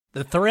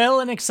The thrill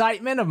and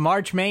excitement of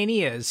March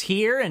Mania is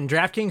here, and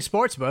DraftKings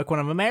Sportsbook, one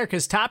of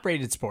America's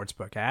top-rated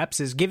sportsbook apps,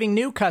 is giving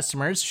new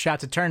customers a shot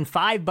to turn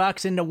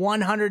 $5 into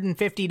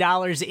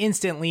 $150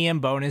 instantly in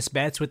bonus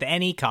bets with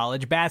any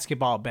college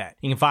basketball bet.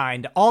 You can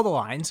find all the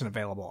lines and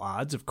available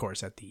odds, of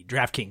course, at the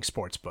DraftKings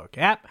Sportsbook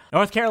app.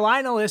 North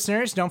Carolina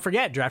listeners, don't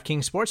forget,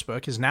 DraftKings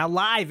Sportsbook is now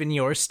live in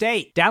your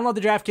state. Download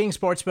the DraftKings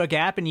Sportsbook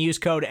app and use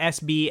code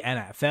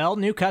SBNFL.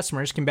 New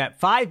customers can bet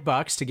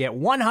 $5 to get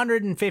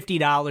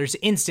 $150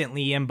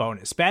 instantly in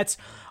bonus bets,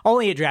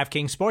 only at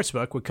DraftKings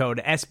Sportsbook with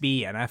code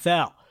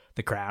SBNFL.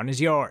 The crown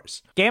is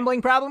yours.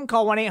 Gambling problem?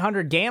 Call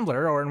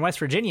 1-800-GAMBLER, or in West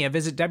Virginia,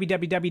 visit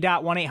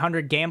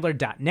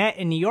www.1800gambler.net.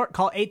 In New York,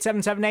 call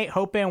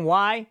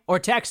 877-8-HOPE-NY or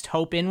text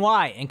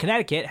HOPE-NY. In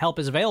Connecticut, help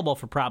is available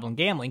for problem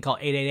gambling. Call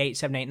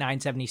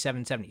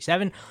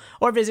 888-789-7777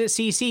 or visit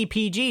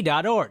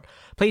ccpg.org.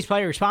 Please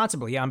play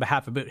responsibly on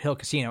behalf of Boot Hill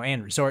Casino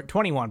and Resort.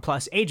 21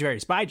 plus, age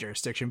varies by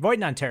jurisdiction. Void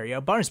in Ontario.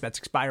 Bonus bets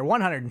expire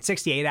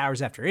 168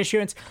 hours after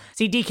issuance.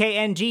 See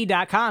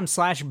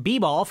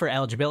dkng.com/bball for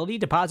eligibility,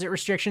 deposit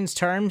restrictions,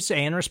 terms,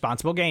 and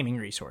responsible gaming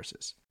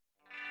resources.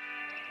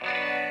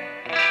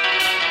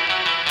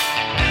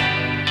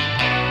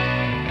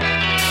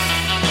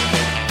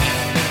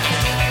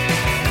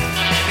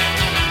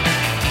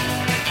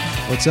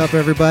 What's up,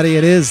 everybody?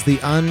 It is the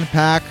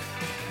Unpack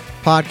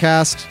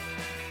Podcast,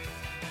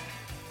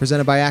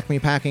 presented by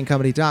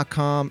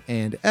AcmePackingCompany.com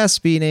and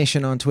SB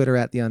Nation on Twitter,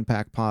 at the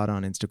Unpack Pod,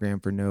 on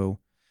Instagram for no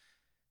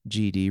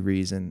GD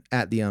reason,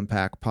 at the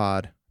Unpack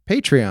Pod.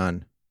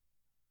 Patreon,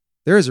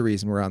 there is a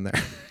reason we're on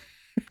there.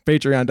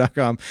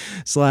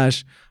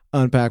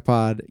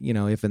 Patreon.com/UnpackPod. You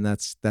know, if and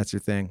that's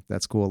your thing,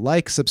 that's cool.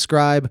 Like,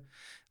 subscribe,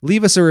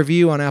 leave us a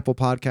review on Apple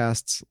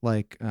Podcasts,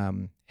 like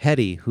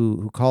Hetty,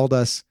 who called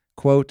us,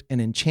 quote, an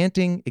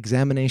enchanting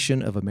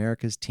examination of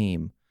America's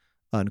team,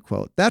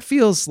 unquote. That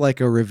feels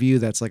like a review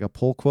that's like a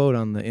pull quote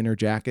on the inner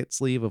jacket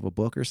sleeve of a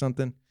book or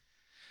something.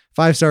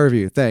 5-star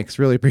review. Thanks.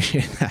 Really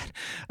appreciate that.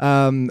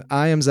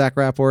 I am Zach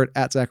Rapport,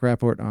 at Zach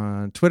Rapport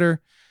on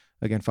Twitter.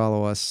 Again,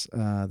 follow us,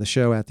 the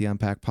show, at the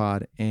Unpack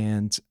Pod.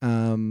 And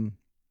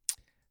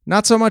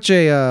not so much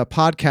a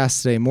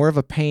podcast today, more of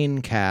a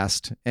pain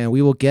cast. And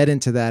we will get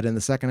into that in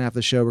the second half of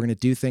the show. We're going to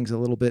do things a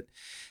little bit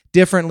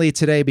differently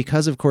today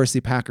because, of course,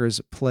 the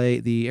Packers play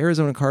the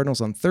Arizona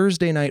Cardinals on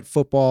Thursday Night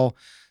Football.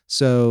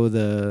 So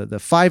the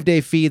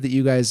 5-day feed that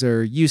you guys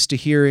are used to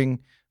hearing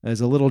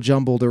is a little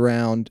jumbled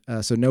around.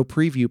 So no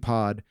preview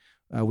pod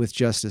with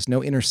Justice,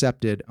 no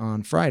Intercepted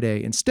on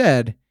Friday.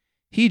 Instead,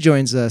 he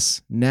joins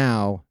us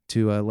now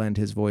to lend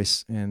his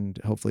voice and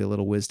hopefully a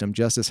little wisdom.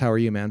 Justice, how are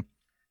you, man?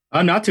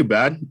 Not too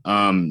bad.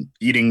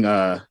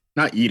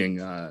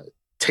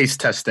 Taste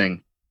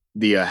testing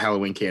the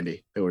Halloween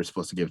candy that we're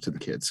supposed to give to the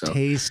kids. So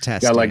taste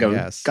testing, got like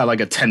a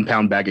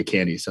 10-pound bag of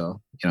candy. So,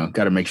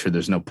 got to make sure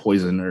there's no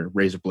poison or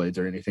razor blades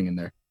or anything in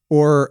there.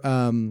 Or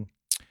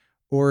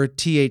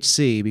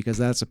THC, because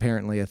that's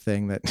apparently a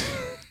thing that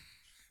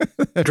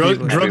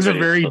drugs are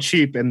very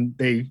cheap, and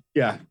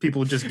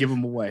people just give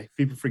them away.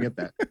 People forget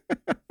that.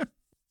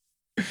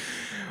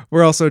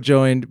 We're also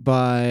joined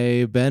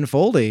by Ben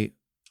Foldy.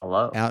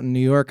 Hello. Out in New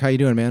York. How you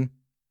doing, man?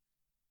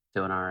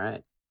 Doing all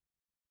right.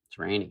 It's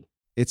rainy.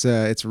 It's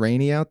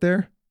rainy out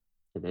there.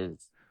 It is.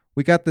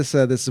 We got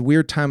this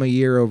weird time of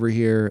year over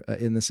here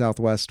in the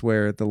Southwest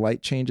where the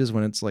light changes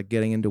when it's like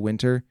getting into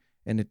winter,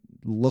 and it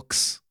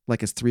looks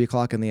like it's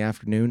 3:00 in the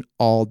afternoon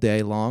all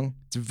day long.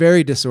 It's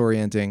very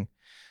disorienting.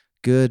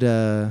 Good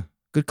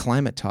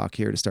climate talk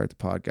here to start the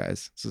pod,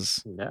 guys.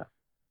 This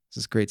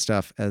is great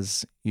stuff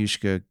as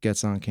Yushka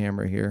gets on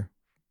camera here.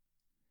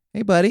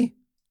 Hey, buddy.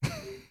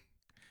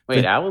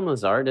 Wait, Alan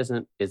Lazard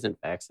isn't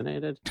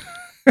vaccinated?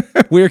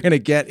 We're gonna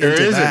get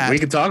into that. We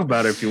can talk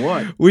about it if you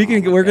want. We're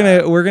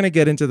gonna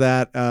get into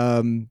that.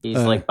 He's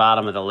like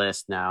bottom of the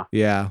list now.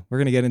 Yeah, we're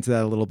gonna get into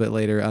that a little bit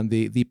later on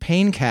the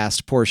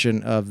Paincast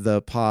portion of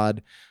the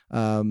pod.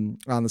 On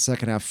the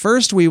second half.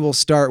 First, we will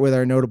start with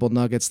our notable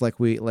nuggets, like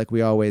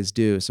we always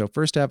do. So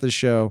first half of the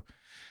show,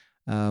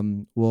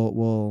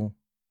 we'll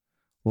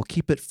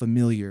keep it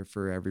familiar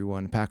for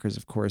everyone. Packers,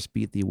 of course,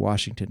 beat the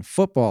Washington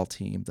football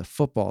team. The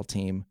football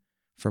team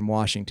from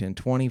Washington,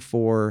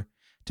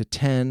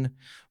 24-10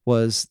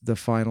 was the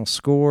final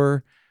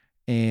score.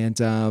 And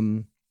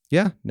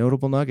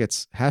notable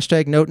nuggets.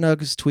 Hashtag Note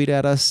Nugs. Tweet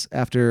at us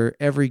after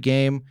every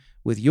game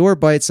with your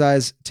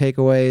bite-sized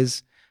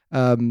takeaways.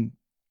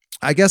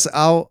 I guess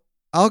I'll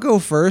go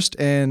first.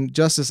 And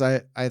Justice,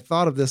 I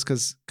thought of this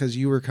because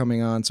you were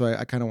coming on, so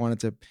I kind of wanted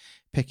to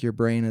pick your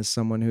brain as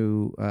someone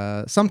who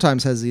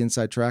sometimes has the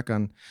inside track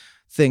on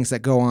things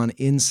that go on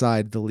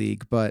inside the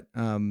league, but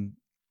and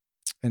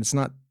it's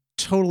not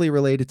totally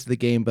related to the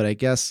game, but I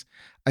guess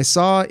I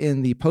saw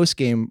in the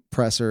post-game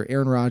presser,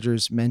 Aaron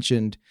Rodgers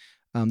mentioned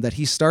that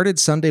he started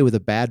Sunday with a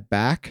bad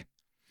back,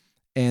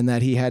 and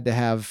that he had to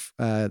have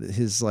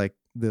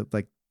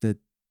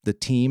the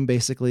team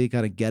basically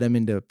kind of get him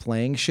into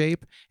playing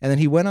shape. And then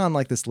he went on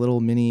like this little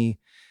mini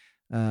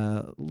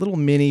rant,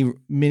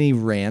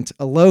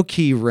 a low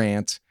key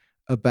rant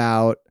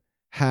about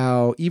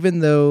how even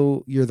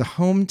though you're the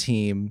home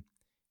team,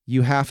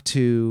 you have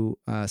to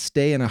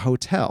stay in a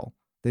hotel.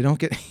 They don't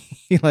get,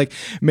 he like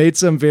made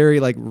some very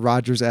like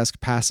Rodgers-esque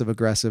passive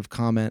aggressive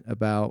comment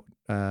about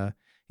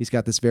he's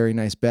got this very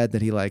nice bed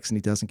that he likes and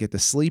he doesn't get to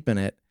sleep in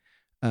it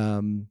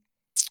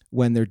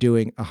when they're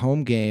doing a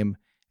home game.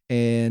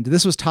 And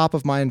this was top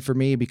of mind for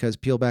me because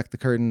peel back the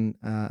curtain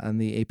on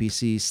the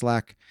APC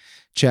Slack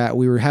chat.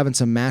 We were having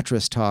some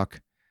mattress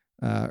talk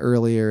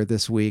earlier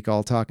this week,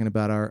 all talking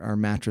about our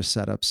mattress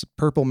setups.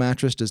 Purple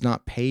Mattress does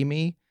not pay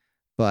me,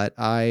 but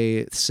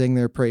I sing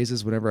their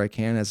praises whenever I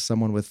can as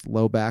someone with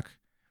low back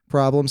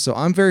problems. So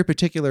I'm very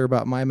particular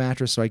about my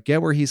mattress. So I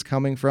get where he's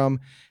coming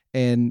from.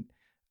 And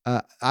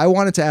I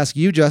wanted to ask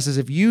you, Justice,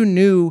 if you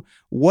knew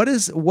what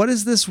is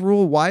this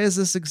rule? Why does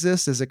this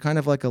exist? Is it kind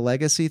of like a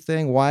legacy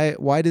thing?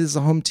 Why does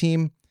the home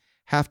team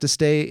have to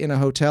stay in a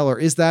hotel, or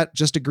is that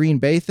just a Green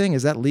Bay thing?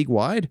 Is that league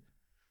wide?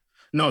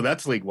 No,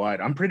 that's league wide.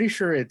 I'm pretty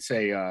sure it's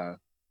a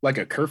like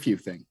a curfew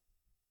thing.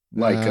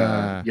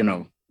 Like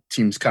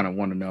teams kind of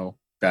want to know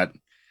that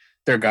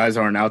their guys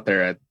aren't out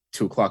there at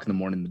 2:00 in the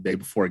morning the day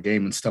before a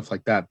game and stuff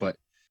like that. But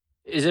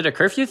is it a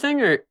curfew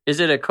thing or is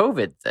it a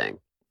COVID thing?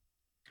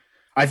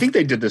 I think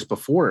they did this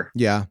before.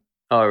 Yeah.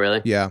 Oh,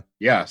 really? Yeah.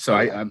 Yeah. So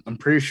I'm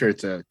pretty sure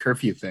it's a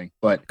curfew thing,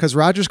 but because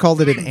Rodgers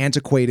called it an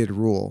antiquated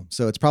rule,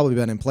 so it's probably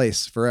been in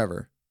place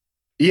forever.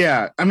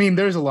 Yeah, I mean,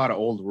 there's a lot of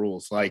old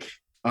rules. Like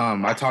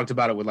I talked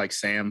about it with like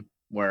Sam,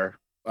 where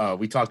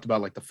we talked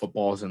about like the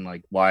footballs and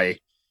like why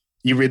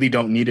you really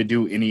don't need to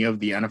do any of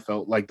the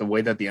NFL, like the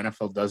way that the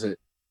NFL does it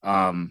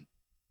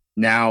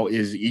now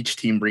is each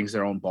team brings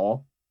their own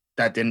ball.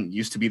 That didn't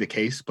used to be the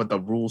case, but the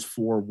rules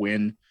for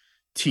when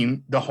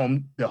the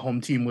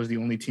home team was the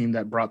only team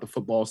that brought the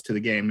footballs to the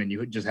game and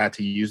you just had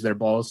to use their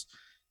balls.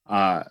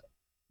 That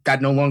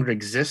no longer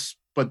exists,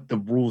 but the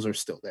rules are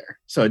still there.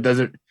 So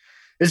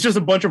it's just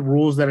a bunch of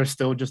rules that are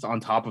still just on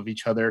top of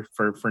each other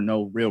for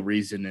no real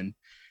reason. And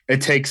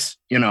it takes,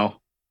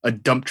 a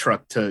dump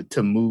truck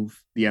to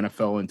move the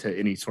NFL into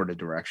any sort of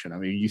direction. I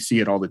mean, you see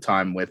it all the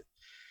time with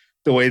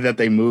the way that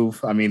they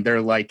move. I mean,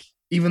 they're like,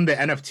 even the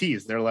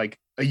NFTs, they're like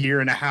a year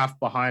and a half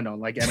behind on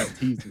like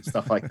NFTs and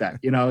stuff like that.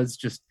 It's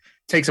just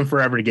takes them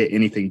forever to get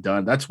anything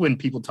done. That's when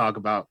people talk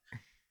about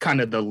kind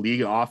of the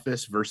league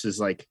office versus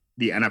like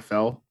the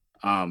NFL.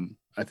 I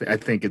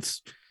think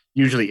it's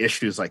usually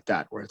issues like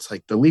that where it's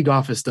like the league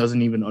office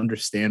doesn't even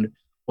understand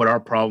what our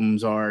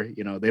problems are.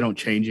 They don't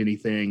change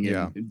anything.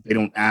 And they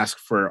don't ask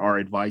for our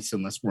advice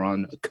unless we're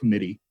on a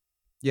committee.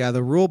 Yeah.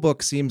 The rule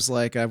book seems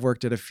like I've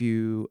worked at a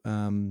few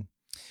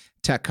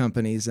tech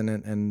companies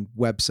and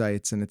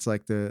websites, and it's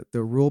like the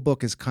rule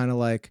book is kind of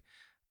like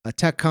a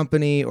tech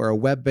company or a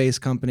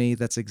web-based company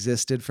that's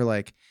existed for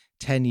like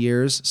 10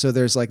 years. So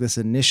there's like this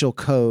initial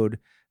code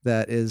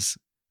that is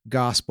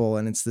gospel,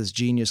 and it's this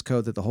genius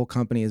code that the whole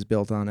company is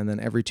built on. And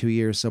then every 2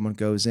 years, someone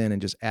goes in and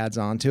just adds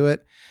on to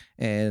it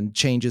and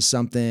changes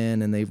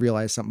something, and they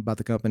realize something about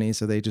the company.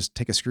 So they just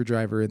take a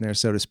screwdriver in there,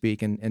 so to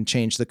speak, and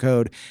change the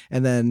code.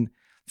 And then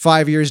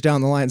 5 years down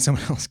the line,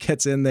 someone else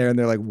gets in there and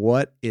they're like,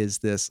 what is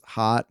this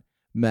hot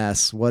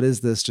mess? What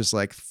is this? Just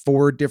like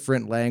 4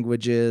 different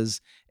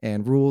languages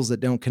and rules that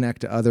don't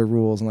connect to other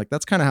rules. And like,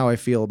 that's kind of how I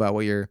feel about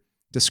what you're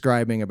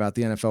describing about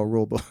the NFL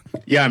rule book.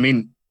 Yeah. I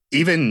mean,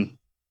 even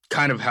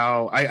kind of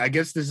how I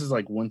guess this is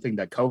like one thing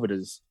that COVID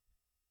is,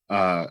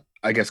 I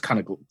guess, kind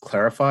of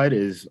clarified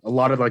is a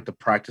lot of like the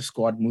practice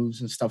squad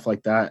moves and stuff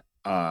like that.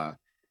 The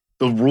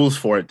rules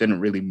for it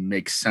didn't really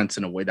make sense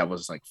in a way that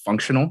was like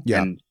functional.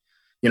 Yeah. And,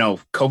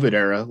 COVID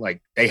era,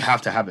 like they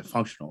have to have it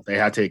functional. They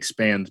had to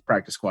expand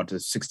practice squad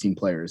to 16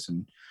 players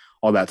and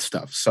all that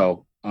stuff.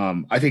 So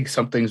I think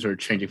some things are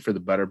changing for the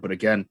better. But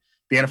again,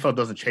 the NFL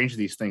doesn't change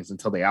these things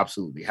until they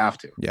absolutely have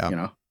to.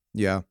 Yeah.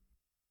 Yeah.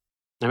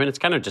 I mean, it's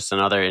kind of just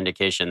another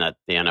indication that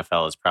the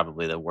NFL is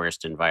probably the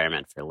worst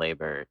environment for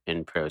labor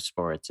in pro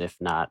sports, if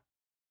not,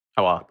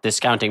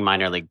 discounting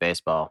minor league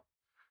baseball,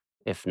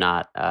 if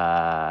not,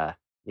 the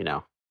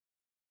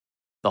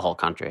whole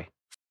country.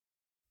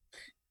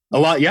 A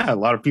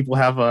lot of people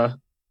have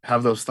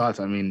those thoughts.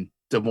 I mean,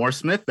 DeMar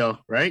Smith, though,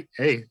 right?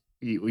 Hey,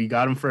 we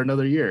got him for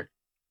another year.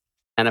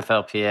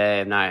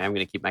 NFLPA. No, I'm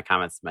going to keep my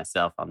comments to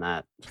myself on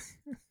that.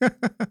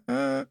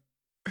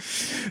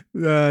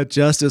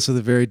 Justice with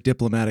a very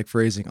diplomatic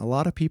phrasing. A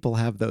lot of people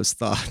have those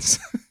thoughts.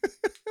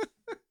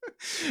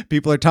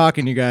 People are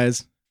talking, you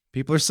guys.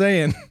 People are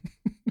saying.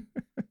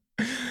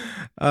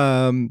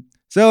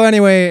 So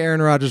anyway,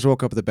 Aaron Rodgers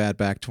woke up with a bad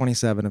back.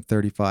 27 of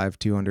 35,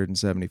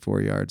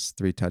 274 yards,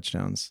 3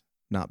 touchdowns.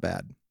 Not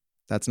bad.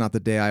 That's not the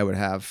day I would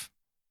have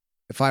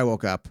if I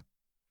woke up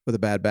with a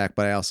bad back,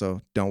 but I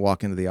also don't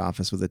walk into the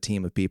office with a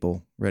team of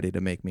people ready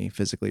to make me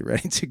physically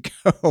ready to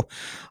go.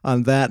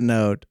 On that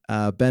note,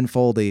 Ben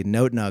Foldy,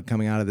 note nug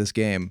coming out of this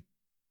game.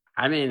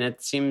 I mean,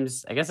 it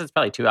seems, I guess it's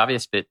probably too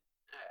obvious, but,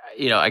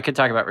 I could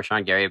talk about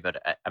Rashawn Gary,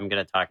 but I'm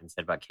going to talk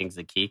instead about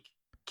Kingsley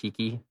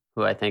Kiki,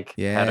 who I think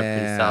had a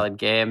pretty solid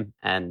game,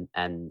 and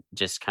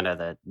just kind of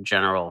the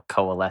general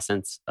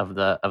coalescence of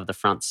the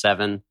front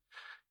seven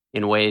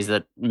in ways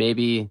that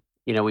maybe,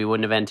 we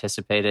wouldn't have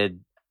anticipated.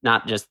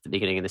 Not just at the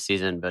beginning of the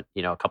season, but,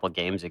 a couple of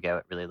games ago,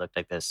 it really looked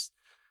like this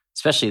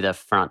especially the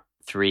front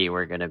three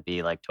were going to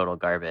be like total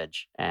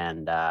garbage,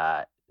 and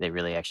they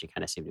really actually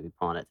kind of seem to be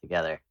pulling it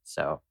together.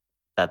 So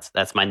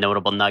that's my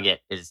notable nugget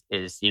is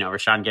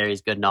Rashawn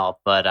Gary's good and all,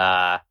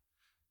 but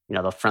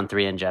the front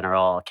three in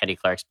general, Kenny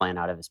Clark's playing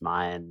out of his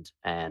mind,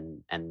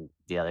 and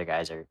the other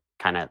guys are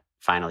kind of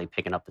finally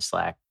picking up the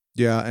slack.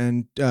 Yeah,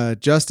 and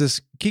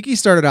Justice, Kiki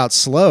started out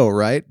slow,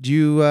 right? Do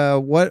you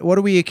what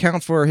do we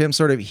account for him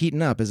sort of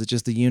heating up? Is it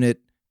just the unit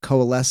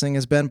coalescing,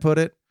 as Ben put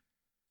it?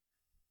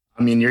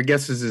 I mean, your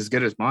guess is as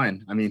good as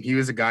mine. I mean, he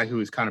was a guy who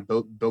was kind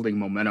of building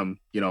momentum,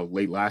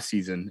 late last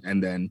season,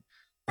 and then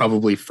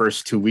probably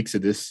first 2 weeks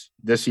of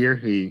this year,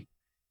 he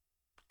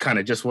kind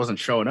of just wasn't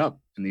showing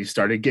up, and he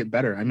started to get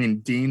better. I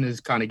mean, Dean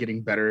is kind of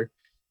getting better,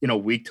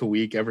 week to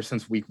week. Ever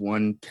since week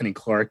 1, Kenny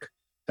Clark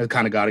has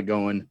kind of got it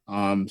going.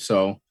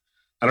 So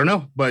I don't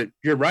know, but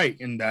you're right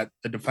in that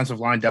the defensive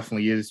line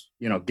definitely is,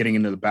 getting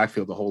into the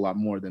backfield a whole lot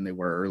more than they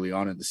were early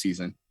on in the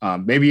season.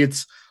 Maybe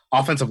it's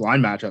offensive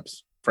line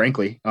matchups,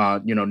 frankly.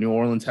 New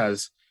Orleans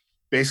has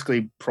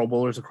basically Pro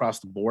Bowlers across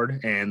the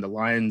board, and the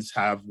Lions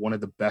have one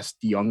of the best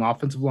young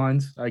offensive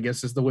lines, I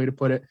guess is the way to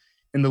put it,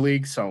 in the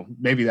league. So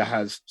maybe that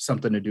has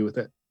something to do with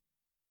it.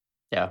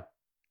 Yeah.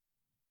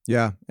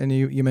 Yeah. And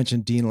you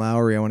mentioned Dean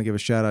Lowry. I want to give a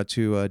shout out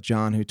to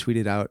John, who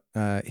tweeted out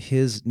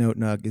his note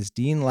nug is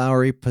Dean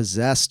Lowry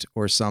possessed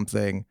or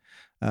something.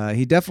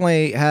 He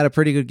definitely had a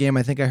pretty good game.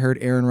 I think I heard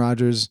Aaron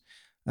Rodgers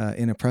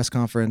in a press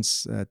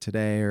conference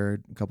today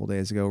or a couple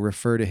days ago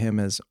refer to him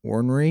as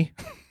ornery.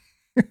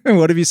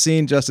 What have you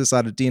seen, Justice,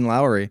 out of Dean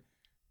Lowry?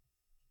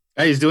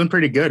 Hey, he's doing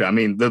pretty good. I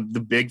mean, the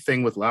big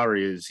thing with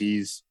Lowry is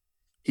he's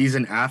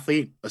an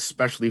athlete,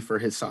 especially for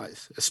his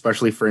size,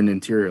 especially for an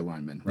interior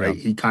lineman, right?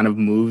 Yeah. He kind of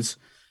moves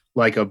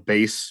like a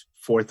base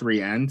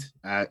 4-3 end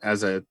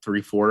as a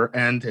 3-4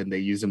 end, and they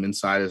use him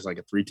inside as like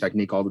a 3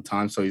 technique all the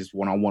time. So he's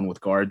one-on-one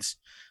with guards.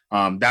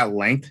 That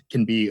length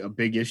can be a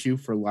big issue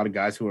for a lot of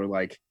guys who are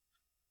like,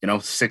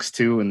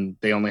 6'2", and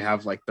they only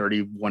have like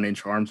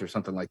 31-inch arms or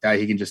something like that.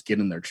 He can just get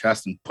in their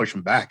chest and push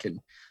them back. And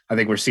I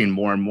think we're seeing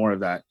more and more of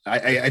that.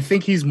 I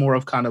think he's more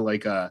of kind of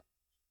like a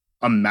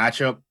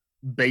matchup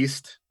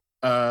based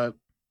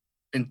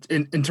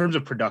in terms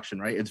of production,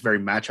 right? It's very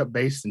matchup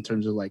based in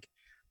terms of like,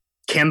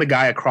 can the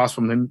guy across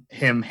from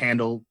him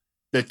handle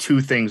the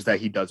 2 things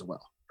that he does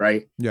well,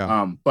 right?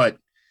 Yeah. But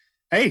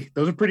hey,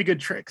 those are pretty good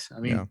tricks.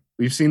 I mean,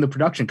 We've seen the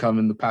production come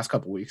in the past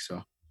couple of weeks.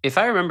 So if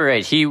I remember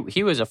right,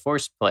 he was a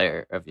force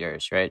player of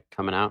yours, right?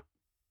 Coming out.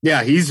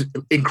 Yeah, he's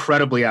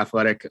incredibly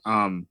athletic.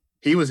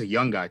 He was a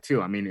young guy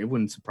too. I mean, it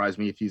wouldn't surprise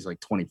me if he's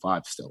like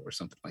 25 still or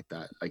something like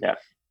that. Like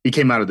he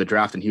came out of the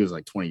draft and he was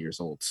like 20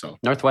 years old. So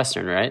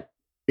Northwestern, right?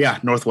 Yeah,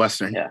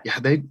 Northwestern. Yeah,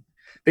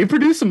 they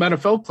produce some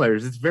NFL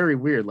players. It's very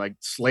weird. Like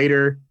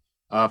Slater,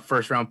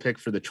 first round pick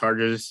for the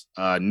Chargers.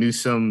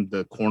 Newsome,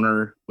 the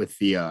corner with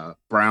the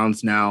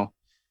Browns now.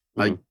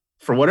 Like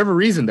for whatever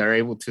reason, they're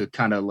able to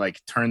kind of like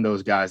turn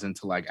those guys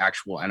into like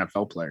actual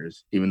NFL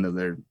players, even though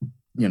they're,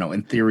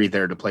 in theory,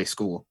 there to play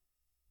school.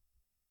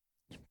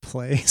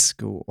 Play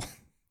school.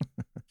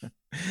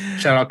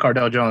 Shout out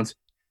Cardell Jones.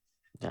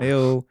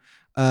 Heyo.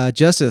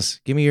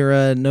 Justice, give me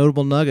your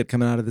notable nugget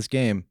coming out of this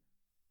game.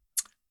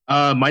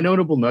 My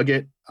notable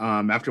nugget,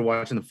 after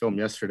watching the film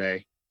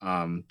yesterday,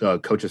 the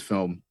coach's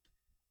film,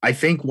 I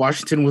think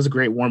Washington was a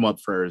great warm-up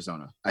for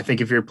Arizona. I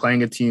think if you're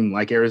playing a team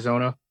like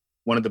Arizona,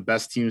 one of the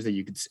best teams that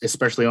you could,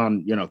 especially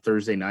on,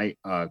 Thursday night,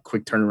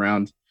 quick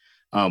turnaround,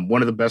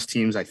 one of the best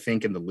teams, I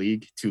think, in the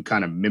league to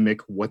kind of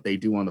mimic what they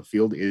do on the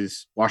field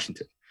is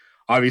Washington.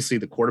 Obviously,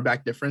 the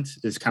quarterback difference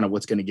is kind of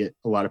what's going to get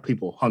a lot of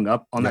people hung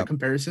up on that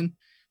comparison.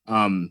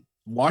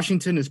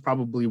 Washington is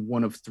probably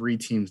one of 3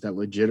 teams that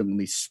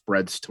legitimately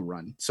spreads to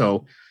run.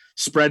 So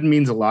spread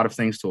means a lot of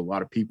things to a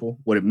lot of people.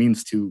 What it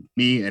means to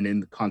me, and in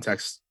the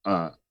context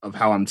of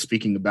how I'm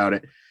speaking about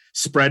it,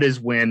 spread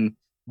is when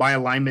by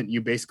alignment,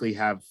 you basically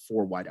have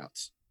 4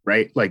 wideouts,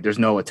 right? Like there's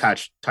no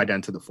attached tight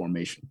end to the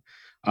formation.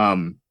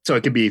 So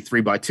it could be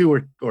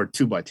 3-by-2 or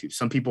 2-by-2.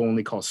 Some people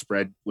only call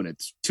spread when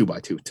it's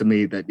 2-by-2. To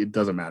me, that it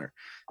doesn't matter.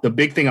 The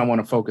big thing I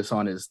want to focus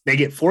on is they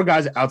get 4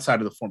 guys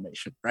outside of the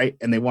formation, right?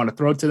 And they want to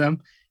throw it to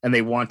them and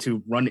they want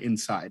to run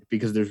inside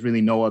because there's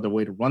really no other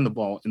way to run the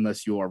ball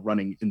unless you are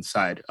running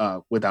inside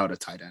without a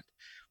tight end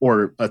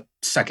or a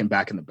second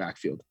back in the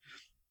backfield.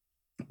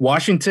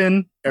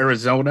 Washington,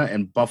 Arizona,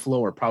 and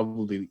Buffalo are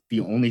probably the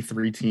only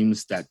 3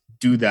 teams that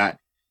do that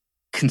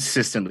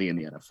consistently in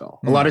the NFL.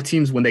 A lot of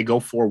teams, when they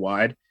go 4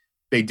 wide,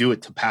 they do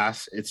it to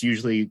pass. It's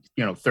usually,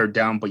 third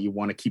down, but you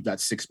want to keep that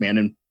 6-man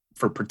in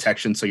for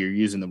protection. So you're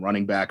using the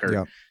running back,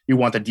 or you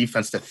want the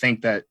defense to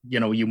think that,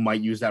 you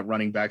might use that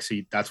running back. So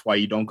that's why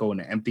you don't go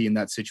into empty in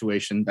that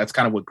situation. That's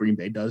kind of what Green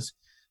Bay does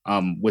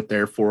with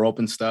their 4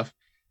 open stuff.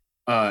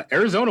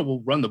 Arizona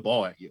will run the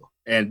ball at you.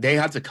 And they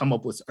had to come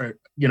up with,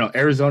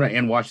 Arizona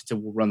and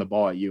Washington will run the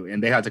ball at you.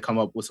 And they had to come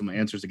up with some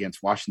answers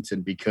against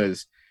Washington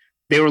because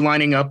they were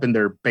lining up in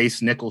their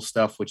base nickel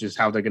stuff, which is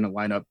how they're going to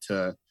line up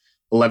to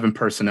 11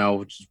 personnel,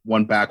 which is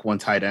 1 back, 1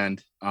 tight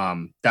end.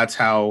 That's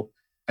how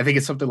I think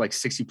it's something like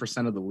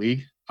 60% of the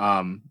league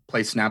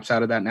play snaps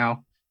out of that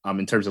now,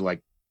 in terms of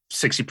like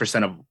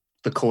 60% of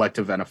the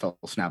collective NFL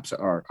snaps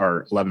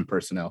are 11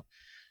 personnel.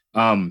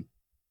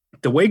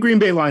 The way Green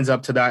Bay lines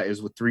up to that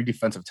is with 3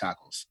 defensive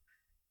tackles.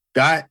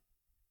 That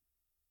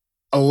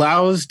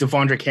allows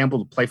Devondre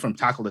Campbell to play from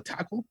tackle to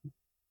tackle.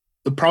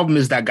 The problem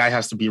is that guy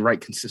has to be right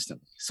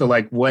consistently. So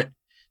like what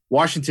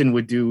Washington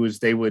would do is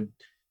they would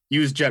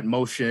use jet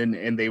motion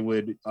and they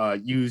would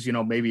use,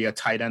 maybe a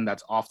tight end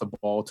that's off the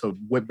ball to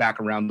whip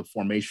back around the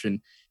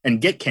formation and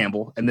get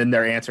Campbell. And then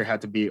their answer had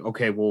to be,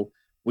 okay, well,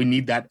 we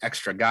need that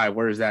extra guy.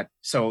 Where is that?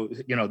 So,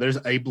 there's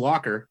a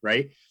blocker,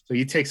 right? So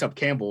he takes up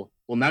Campbell.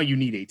 Well, now you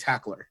need a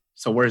tackler.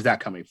 So where's that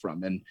coming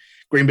from? And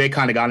Green Bay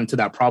kind of got into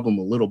that problem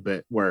a little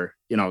bit where,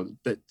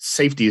 the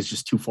safety is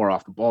just too far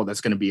off the ball.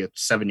 That's going to be a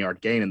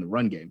 7-yard gain in the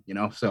run game,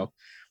 So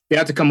they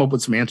had to come up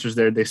with some answers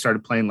there. They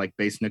started playing like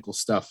base nickel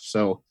stuff.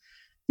 So,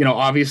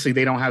 obviously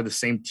they don't have the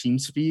same team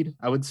speed,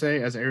 I would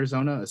say, as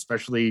Arizona,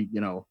 especially,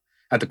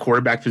 at the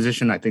quarterback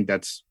position. I think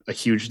that's a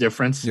huge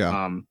difference.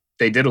 Yeah.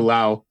 They did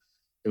allow,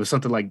 it was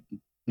something like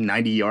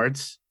 90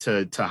 yards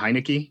to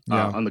Heineke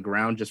on the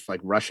ground, just like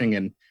rushing.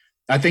 And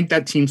I think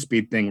that team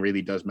speed thing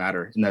really does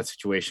matter in that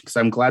situation, because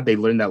I'm glad they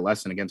learned that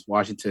lesson against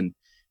Washington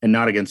and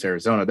not against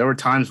Arizona. There were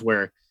times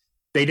where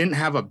they didn't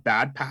have a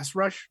bad pass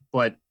rush,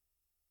 but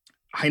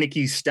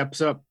Heineke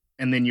steps up,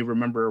 and then you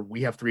remember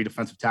we have 3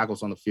 defensive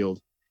tackles on the field,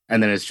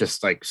 and then it's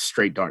just like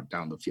straight dart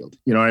down the field.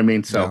 You know what I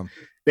mean? So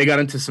they got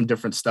into some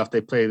different stuff.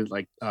 They played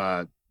like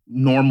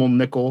normal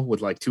nickel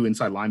with like 2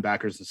 inside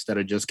linebackers instead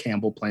of just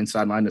Campbell playing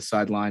sideline to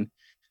sideline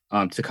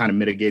to kind of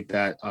mitigate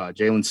that.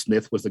 Jalen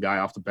Smith was the guy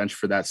off the bench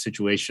for that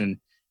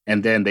situation.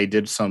 And then they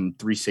did some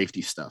 3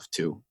 safety stuff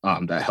too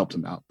that helped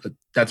them out. But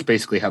that's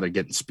basically how they're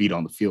getting speed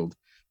on the field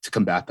to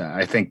combat that.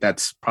 I think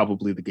that's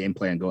probably the game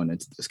plan going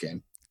into this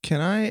game.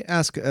 Can I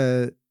ask,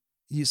 so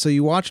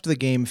you watched the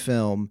game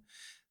film,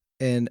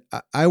 and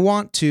I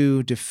want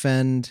to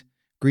defend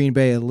Green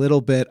Bay a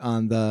little bit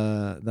on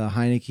the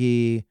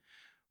Heineke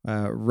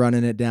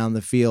running it down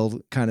the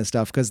field kind of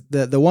stuff, because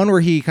the one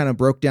where he kind of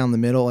broke down the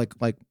middle,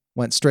 like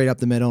went straight up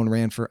the middle and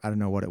ran for, I don't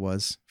know what it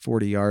was,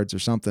 40 yards or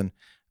something.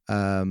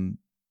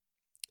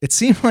 It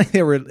seemed like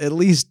there were at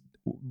least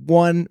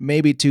 1,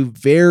 maybe 2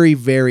 very,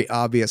 very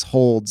obvious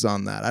holds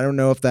on that. I don't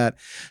know if that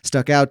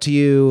stuck out to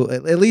you.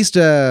 At least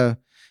I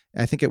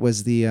think it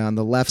was on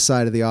the left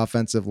side of the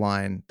offensive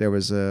line. There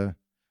was some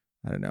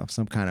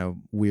kind of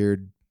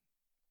weird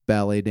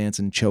ballet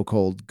dancing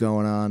chokehold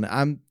going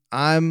on.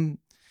 I'm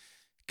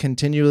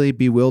continually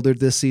bewildered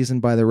this season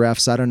by the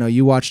refs. I don't know.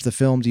 You watched the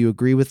film. Do you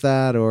agree with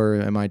that, or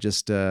am I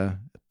just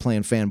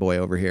playing fanboy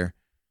over here?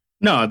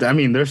 No, I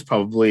mean, there's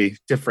probably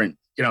different,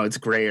 it's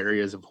gray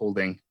areas of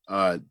holding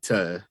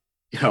to,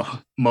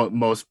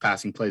 most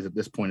passing plays at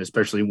this point,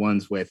 especially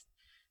ones with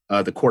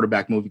the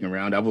quarterback moving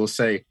around. I will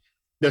say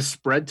the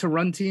spread to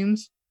run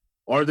teams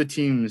are the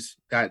teams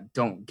that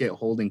don't get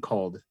holding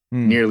called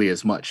nearly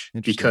as much,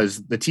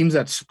 because the teams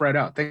that spread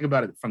out, think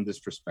about it from this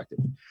perspective.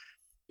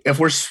 If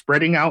we're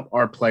spreading out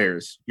our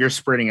players, you're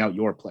spreading out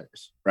your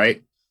players,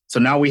 right? So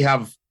now we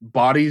have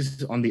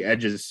bodies on the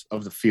edges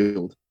of the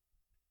field.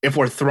 If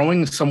we're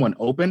throwing someone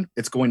open,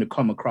 it's going to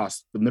come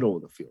across the middle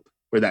of the field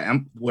where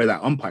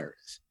that umpire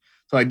is.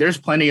 So like there's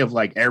plenty of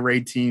like air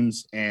raid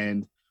teams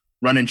and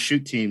run and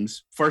shoot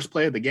teams. First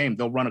play of the game,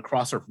 they'll run a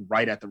crosser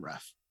right at the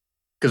ref.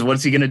 Because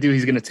what's he going to do?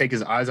 He's going to take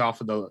his eyes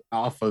off of the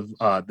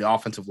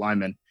offensive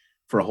lineman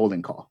for a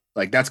holding call.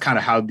 Like that's kind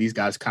of how these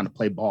guys kind of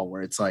play ball,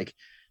 where it's like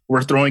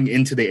we're throwing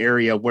into the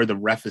area where the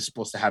ref is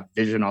supposed to have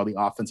vision on the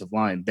offensive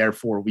line.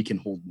 Therefore, we can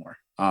hold more.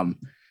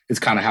 It's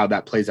kind of how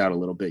that plays out a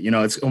little bit.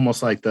 It's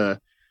almost like the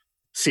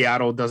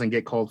Seattle doesn't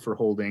get called for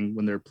holding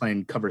when they're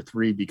playing cover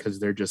 3 because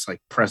they're just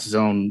like press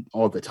zone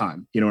all the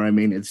time. You know what I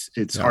mean?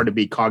 It's hard to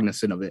be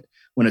cognizant of it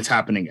when it's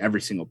happening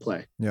every single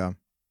play. Yeah.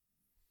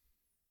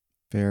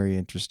 Very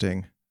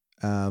interesting.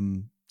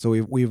 So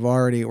we're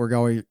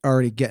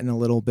already getting a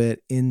little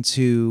bit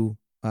into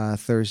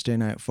Thursday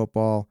night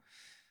football.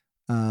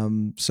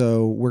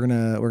 So we're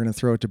gonna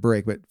throw it to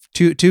break, but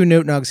two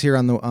note nugs here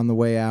on the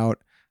way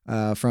out.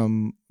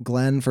 From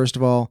Glenn, first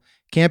of all,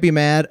 can't be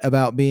mad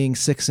about being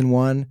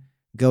 6-1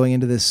 going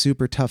into this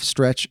super tough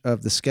stretch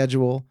of the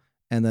schedule.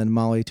 And then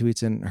Molly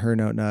tweets in her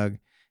note nug,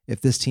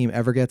 if this team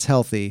ever gets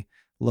healthy,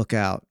 look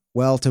out.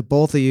 Well, to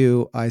both of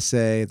you, I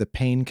say the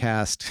pain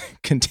cast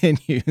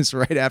continues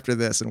right after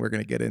this, and we're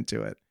going to get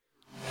into it.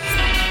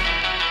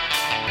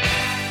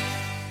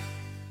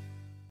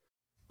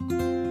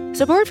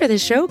 Support for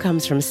this show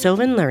comes from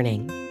Sylvan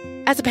Learning.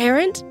 As a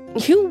parent,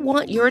 you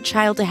want your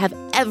child to have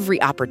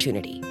every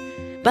opportunity,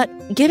 but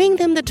giving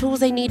them the tools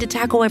they need to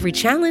tackle every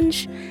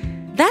challenge,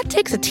 that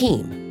takes a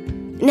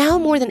team. Now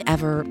more than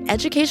ever,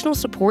 educational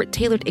support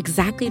tailored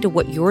exactly to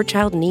what your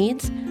child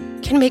needs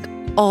can make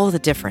all the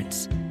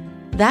difference.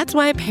 That's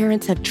why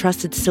parents have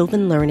trusted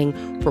Sylvan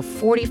Learning for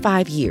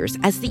 45 years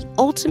as the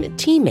ultimate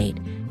teammate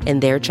in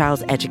their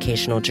child's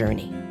educational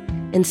journey,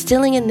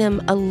 instilling in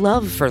them a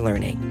love for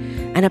learning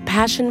and a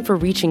passion for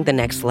reaching the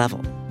next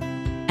level.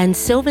 And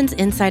Sylvan's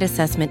Insight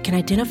Assessment can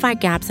identify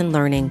gaps in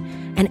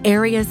learning and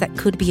areas that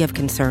could be of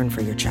concern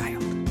for your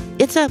child.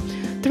 It's a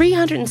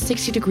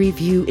 360-degree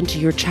view into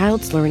your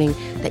child's learning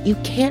that you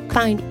can't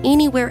find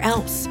anywhere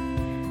else,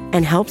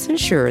 and helps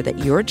ensure that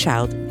your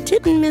child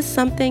didn't miss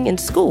something in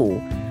school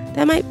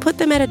that might put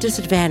them at a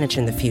disadvantage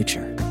in the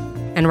future.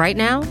 And right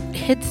now,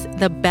 it's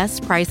the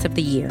best price of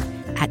the year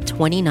at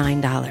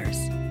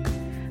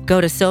 $29. Go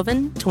to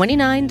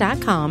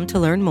sylvan29.com to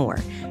learn more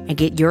and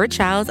get your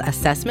child's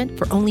assessment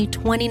for only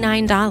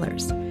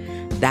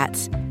 $29.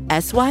 That's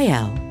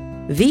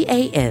SYLVAN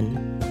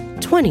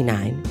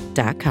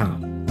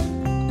 29.com.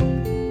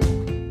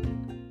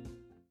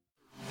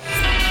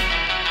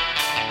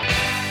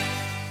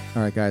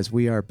 All right, guys,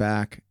 we are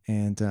back,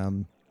 and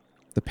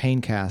the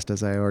Paincast,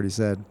 as I already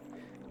said,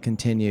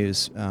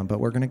 continues, but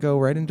we're going to go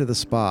right into the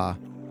spa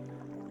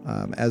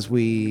as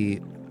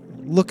we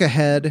look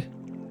ahead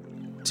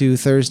to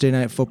Thursday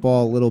Night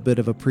Football. A little bit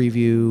of a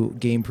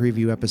game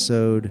preview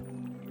episode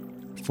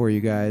for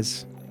you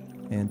guys,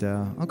 and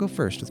I'll go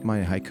first with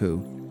my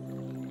haiku.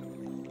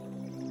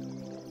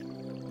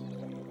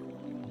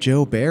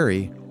 Joe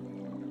Barry,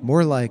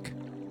 more like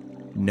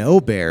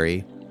no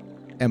Barry.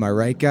 Am I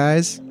right,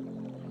 guys?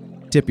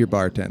 Tip your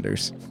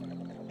bartenders.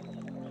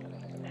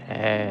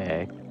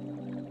 Hey.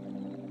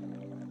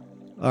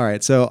 All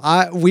right, so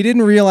we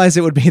didn't realize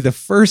it would be the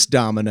first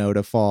domino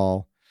to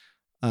fall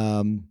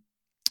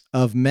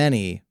of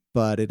many,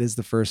 but it is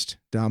the first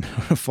domino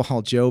to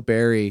fall. Joe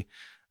Barry,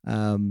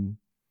 does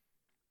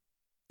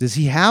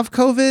he have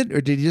COVID, or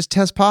did he just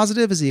test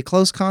positive? Is he a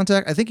close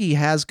contact? I think he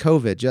has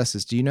COVID.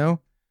 Justice, do you know?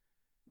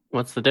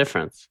 What's the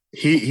difference?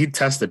 He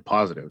tested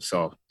positive,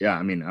 so yeah.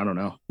 I mean, I don't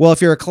know. Well,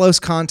 if you're a close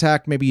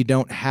contact, maybe you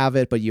don't have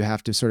it, but you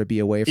have to sort of be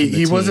away from the team.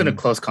 He wasn't a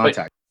close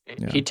contact.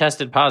 He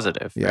tested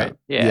positive, right?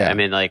 Yeah. I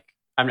mean, like,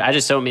 I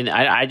just don't mean.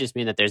 I just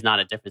mean that there's not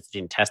a difference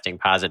between testing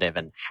positive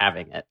and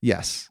having it.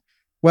 Yes.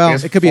 Well,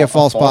 it could be a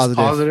false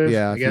positive.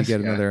 Yeah, I guess, if you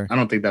get another. I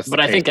don't think that's. But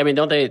I think, I mean,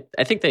 don't they?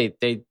 I think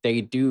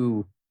they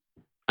do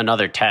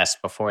another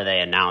test before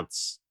they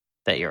announce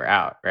that you're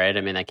out, right?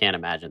 I mean, I can't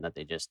imagine that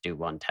they just do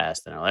one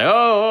test and are like,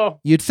 oh,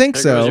 you'd think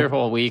there so. goes your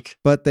whole week.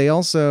 But they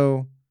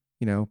also,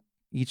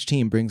 each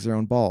team brings their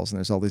own balls, and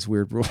there's all these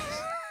weird rules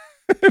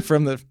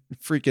from the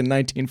freaking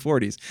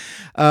 1940s.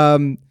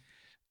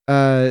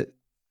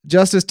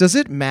 Justice, does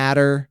it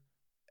matter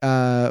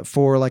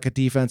for like a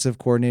defensive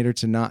coordinator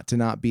to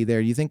not be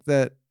there? Do you think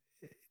that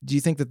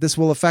this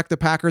will affect the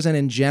Packers? And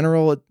in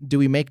general, do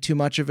we make too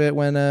much of it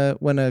when a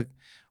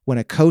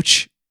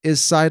coach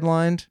is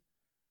sidelined?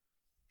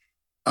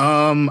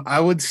 I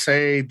would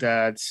say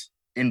that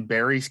in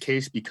Barry's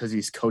case, because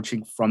he's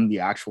coaching from the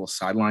actual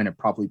sideline, it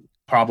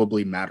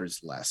probably matters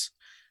less.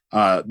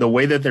 The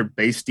way that their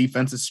base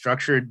defense is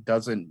structured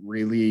doesn't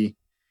really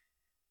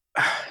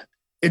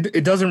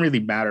it doesn't really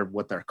matter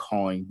what they're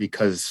calling,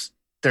 because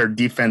their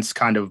defense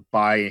kind of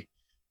by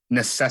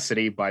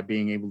necessity, by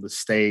being able to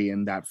stay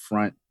in that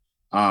front,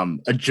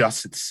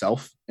 adjusts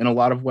itself in a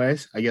lot of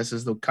ways, I guess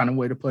is the kind of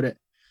way to put it.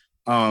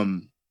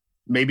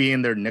 Maybe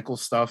in their nickel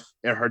stuff,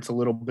 it hurts a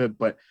little bit,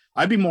 but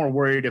I'd be more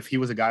worried if he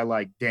was a guy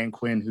like Dan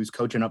Quinn, who's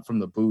coaching up from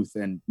the booth,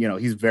 and,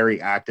 he's very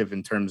active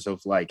in terms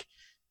of like,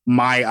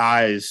 my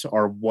eyes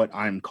are what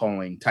I'm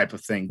calling type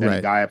of thing, than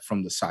a guy up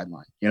from the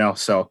sideline,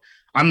 so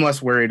I'm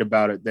less worried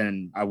about it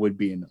than I would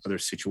be in other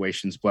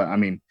situations. But I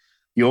mean,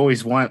 you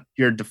always want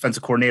your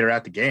defensive coordinator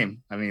at the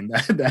game. I mean,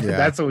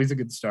 that's always a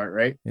good start,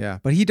 right? Yeah,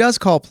 but he does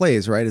call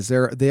plays, right?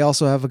 They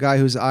also have a guy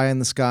who's eye in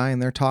the sky,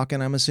 and they're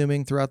talking, I'm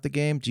assuming, throughout the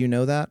game. Do you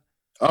know that?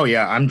 Oh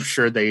yeah, I'm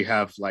sure they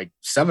have like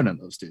 7 of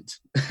those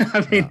dudes.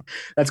 I mean,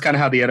 That's kind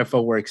of how the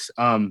NFL works.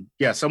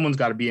 Someone's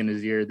got to be in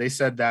his ear. They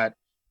said that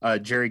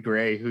Jerry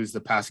Gray, who's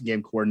the passing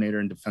game coordinator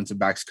and defensive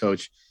backs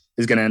coach,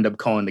 is going to end up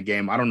calling the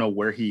game. I don't know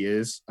where he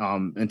is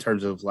in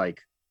terms of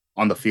like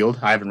on the field.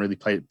 I haven't really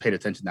paid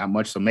attention that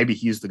much. So maybe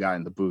he's the guy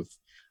in the booth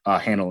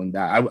handling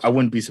that. I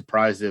wouldn't be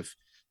surprised if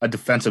a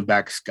defensive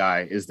backs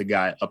guy is the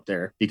guy up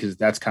there, because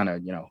that's kind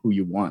of, who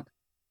you want.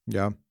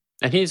 Yeah.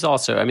 And he's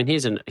also, I mean,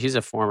 he's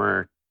a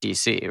former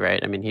DC,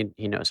 right? I mean,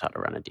 he knows how to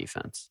run a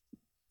defense.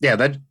 Yeah,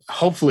 that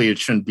hopefully it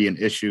shouldn't be an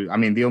issue. I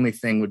mean, the only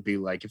thing would be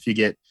like if you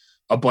get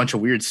a bunch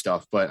of weird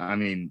stuff, but I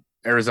mean,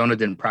 Arizona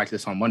didn't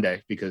practice on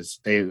Monday because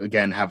they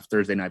again have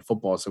Thursday Night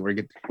Football. So we're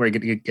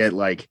going to get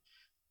like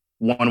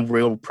one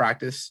real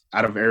practice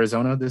out of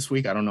Arizona this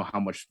week. I don't know how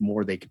much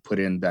more they could put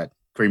in that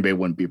Green Bay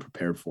wouldn't be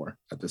prepared for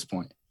at this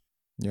point.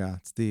 Yeah,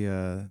 it's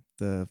the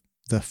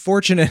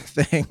fortunate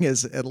thing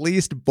is at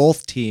least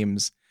both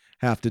teams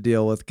have to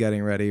deal with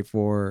getting ready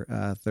for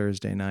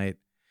Thursday night.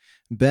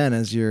 Ben,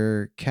 as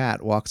your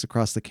cat walks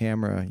across the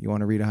camera, you want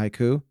to read a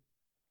haiku?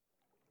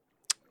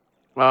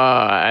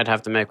 I'd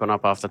have to make one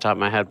up off the top of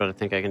my head, but I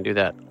think I can do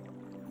that.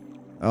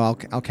 Oh,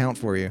 I'll count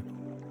for you.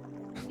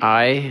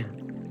 I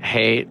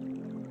hate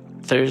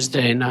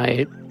Thursday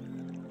night.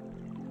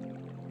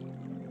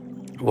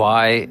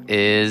 Why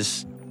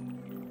is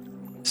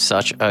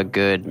such a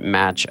good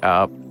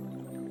matchup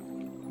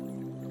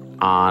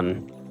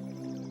on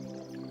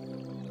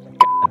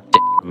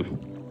goddamn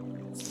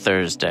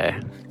Thursday?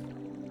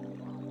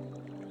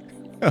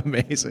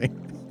 Amazing.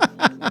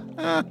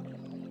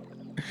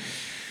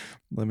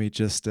 Let me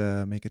just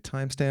make a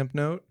timestamp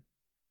note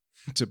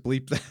to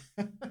bleep that.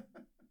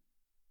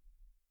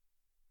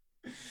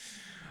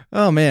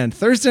 Oh, man.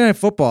 Thursday Night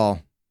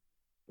Football.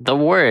 The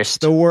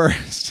worst. The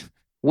worst.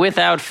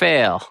 Without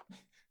fail.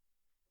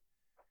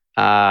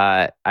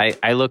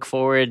 I look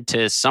forward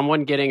to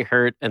someone getting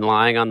hurt and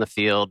lying on the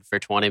field for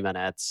 20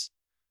 minutes.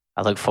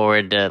 I look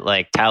forward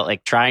to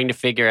trying to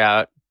figure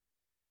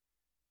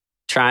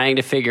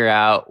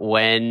out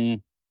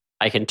when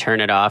I can turn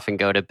it off and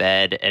go to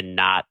bed and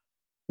not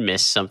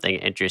miss something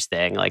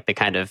interesting, like the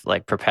kind of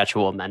like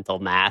perpetual mental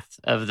math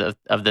of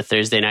the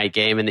Thursday night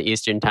game in the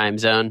Eastern time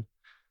zone.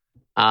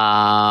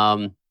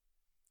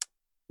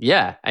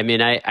 Yeah, I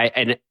mean,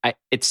 I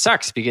it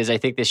sucks because I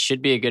think this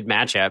should be a good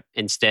matchup.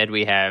 Instead,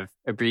 we have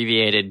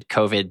abbreviated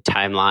COVID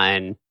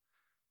timeline.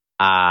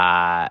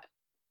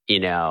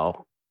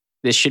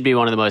 This should be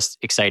one of the most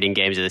exciting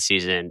games of the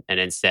season, and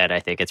instead, I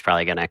think it's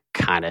probably going to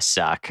kind of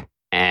suck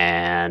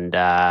and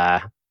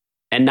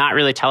not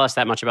really tell us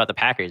that much about the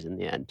Packers in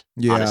the end.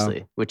 Yeah.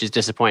 Honestly, which is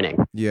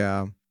disappointing.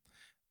 Yeah.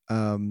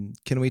 Can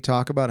we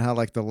talk about how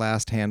like the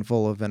last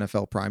handful of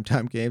NFL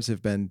primetime games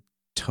have been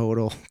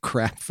total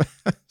crap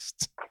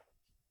fest?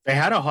 They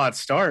had a hot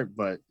start,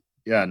 but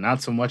yeah,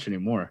 not so much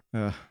anymore.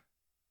 I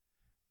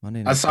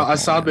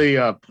saw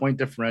the point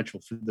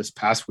differential for this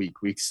past week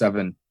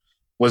 7,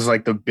 was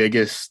like the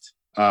biggest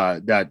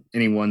that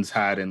anyone's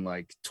had in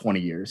like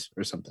 20 years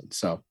or something.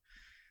 So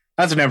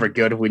that's never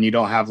good when you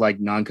don't have like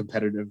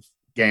non-competitive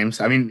games.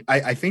 I mean,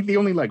 I think the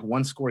only like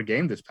 1-score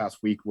game this past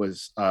week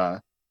was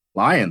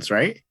Lions,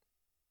 right?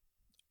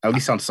 At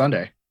least on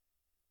Sunday.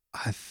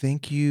 I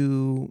think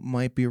you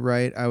might be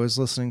right. I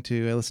listened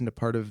to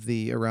part of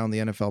the Around the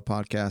NFL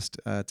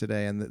podcast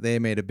today, and they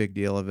made a big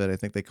deal of it. I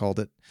think they called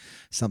it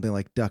something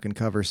like Duck and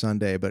Cover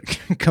Sunday, but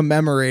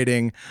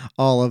commemorating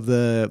all of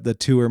the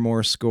 2 or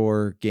more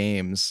score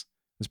games.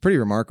 It was pretty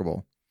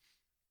remarkable.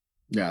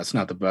 Yeah, it's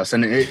not the best.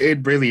 And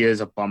it really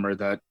is a bummer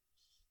that,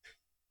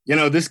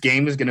 this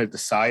game is going to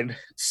decide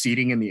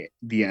seeding in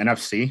the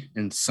NFC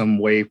in some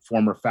way,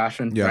 form, or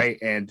fashion, right?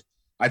 And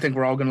I think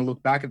we're all going to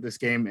look back at this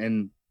game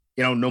and,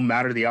 no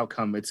matter the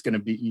outcome, it's going to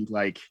be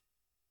like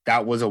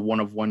that was a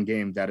 1-of-1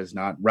 game that is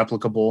not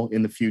replicable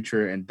in the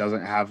future and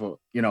doesn't have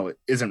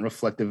isn't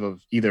reflective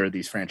of either of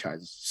these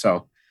franchises.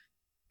 So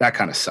that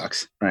kind of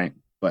sucks, right?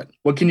 But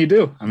what can you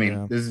do? I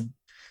mean, This is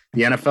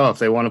the NFL. If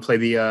they want to play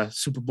the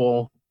Super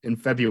Bowl in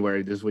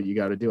February, this is what you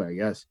got to do, I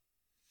guess.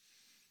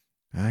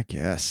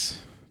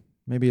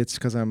 Maybe it's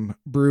because I'm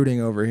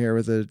brooding over here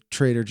with a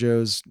Trader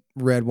Joe's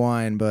red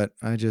wine, but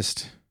to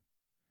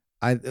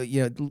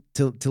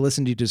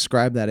listen to you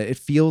describe that, it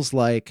feels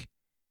like,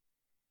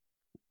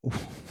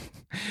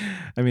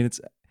 I mean, it's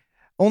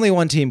only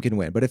one team can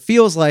win, but it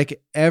feels like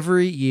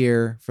every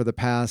year for the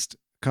past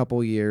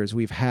couple years,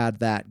 we've had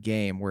that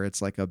game where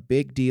it's like a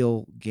big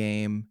deal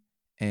game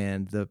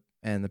and the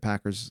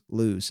Packers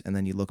lose. And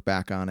then you look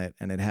back on it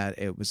and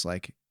it was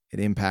like, it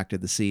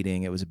impacted the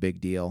seeding. It was a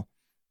big deal.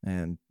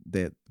 And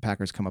the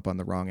Packers come up on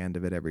the wrong end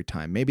of it every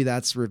time. Maybe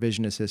that's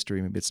revisionist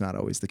history. Maybe it's not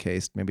always the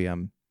case. Maybe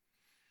I'm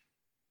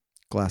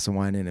glass of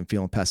wine in and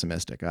feeling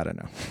pessimistic. I don't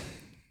know.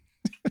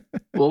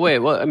 Well, wait.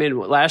 Well, I mean,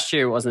 last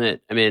year wasn't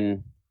it? I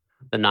mean,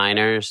 the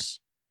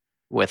Niners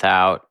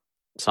without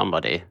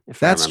somebody. If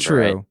that's I remember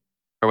true, right.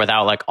 Or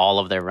without like all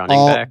of their running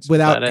backs,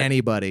 without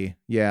anybody.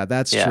 Yeah,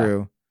 that's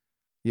true.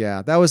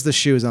 Yeah, that was the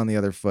shoes on the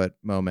other foot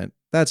moment.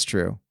 That's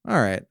true. All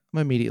right, I'm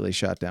immediately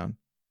shut down.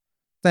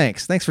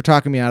 Thanks for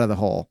talking me out of the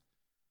hole.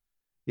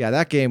 Yeah,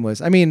 that game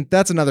was. I mean,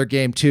 that's another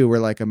game too, where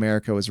like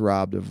America was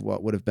robbed of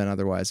what would have been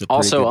otherwise a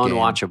also pretty good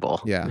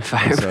unwatchable. Game. Yeah, if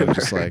I remember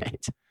just like,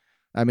 right.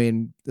 I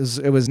mean,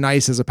 it was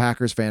nice as a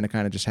Packers fan to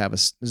kind of just have a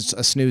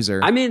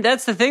snoozer. I mean,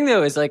 that's the thing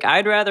though, is like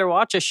I'd rather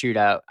watch a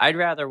shootout. I'd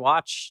rather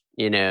watch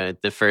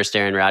the first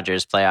Aaron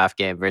Rodgers playoff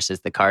game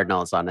versus the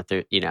Cardinals on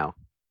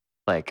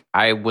like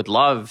I would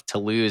love to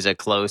lose a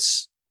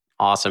close,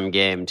 awesome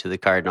game to the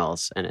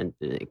Cardinals, and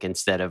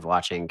instead of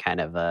watching kind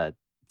of a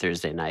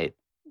Thursday night,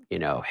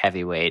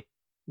 heavyweight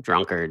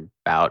drunkard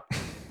bout.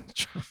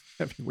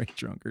 Heavyweight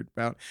drunkard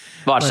bout.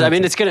 Watch. I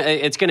mean, it's gonna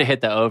hit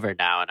the over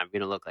now, and I'm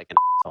gonna look like an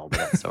asshole, but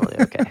that's totally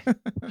okay.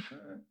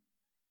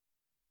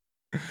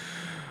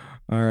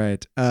 All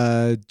right,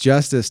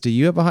 Justice, do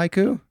you have a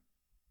haiku?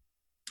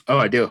 Oh,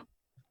 I do.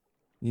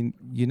 You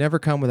never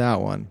come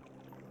without one.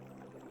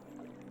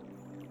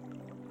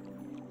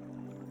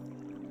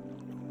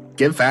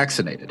 Get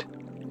vaccinated.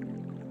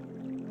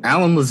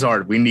 Allen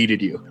Lazard, we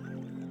needed you.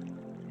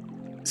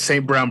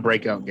 St. Brown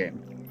breakout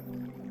game.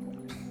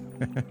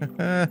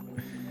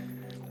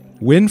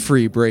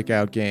 Winfrey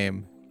breakout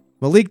game.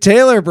 Malik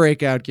Taylor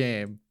breakout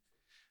game.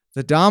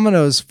 The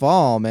dominoes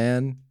fall,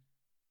 man.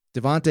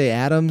 Devontae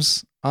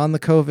Adams on the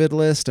COVID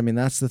list. I mean,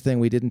 that's the thing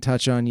we didn't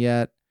touch on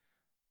yet.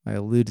 I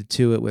alluded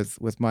to it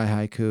with my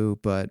haiku,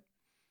 but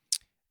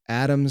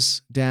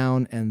Adams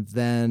down, and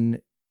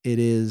then it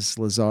is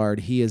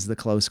Lazard. He is the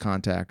close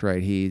contact,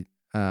 right? He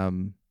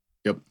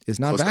is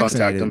not close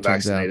vaccinated.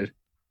 Unvaccinated.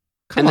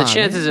 And the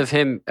chances of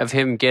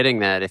him getting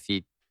that if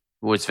he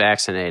was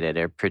vaccinated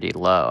are pretty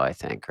low, I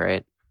think,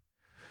 right?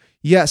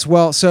 Yes.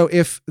 Well, so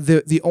if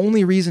the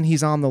only reason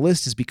he's on the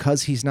list is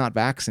because he's not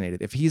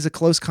vaccinated, if he's a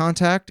close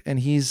contact and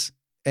he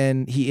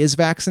is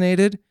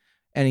vaccinated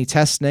and he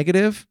tests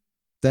negative,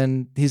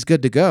 then he's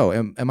good to go.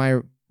 Am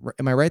I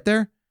right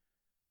there?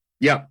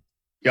 Yep.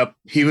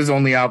 He was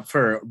only out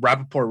for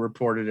Rappaport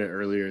reported it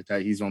earlier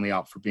that he's only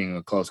out for being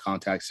a close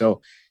contact.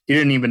 So he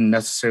didn't even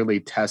necessarily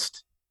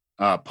test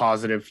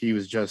positive. He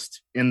was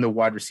just in the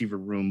wide receiver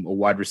room. A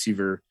wide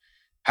receiver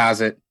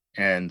has it.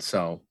 And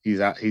so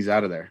he's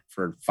out of there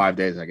for 5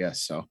 days, I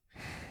guess. So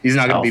he's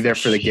not going to be there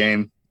for the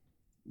game.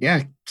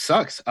 Yeah,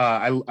 sucks.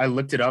 I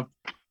looked it up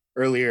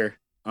earlier.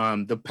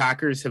 The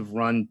Packers have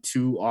run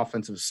 2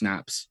 offensive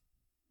snaps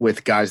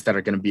with guys that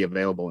are going to be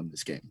available in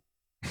this game.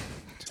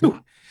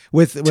 2.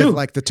 With 2.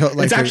 like the total.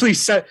 Like it's actually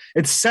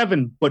it's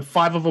 7, but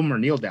 5 of them are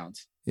kneel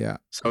downs. Yeah.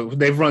 So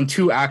they've run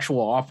 2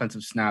 actual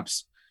offensive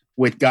snaps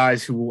with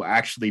guys who will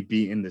actually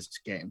be in this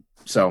game.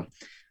 So,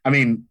 I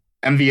mean,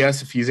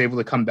 MVS, if he's able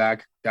to come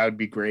back, that would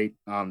be great.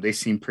 They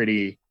seem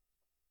pretty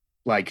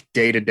like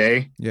day to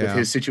day with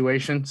his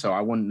situation. So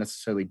I wouldn't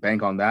necessarily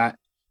bank on that.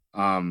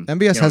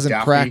 MVS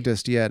hasn't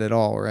practiced yet at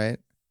all, right?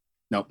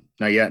 No,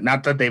 not yet.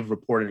 Not that they've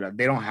reported it.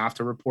 They don't have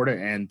to report it.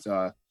 And,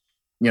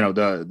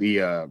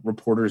 the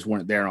reporters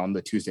weren't there on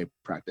the Tuesday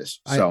practice.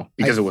 So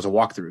because it was a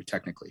walkthrough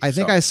technically. I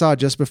think I saw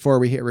just before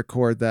we hit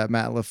record that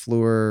Matt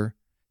LaFleur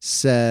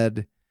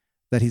said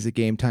that he's a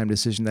game time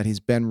decision, that he's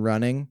been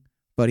running,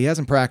 but he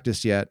hasn't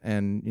practiced yet.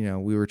 And,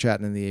 we were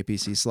chatting in the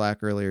APC Slack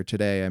earlier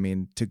today. I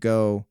mean, to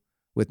go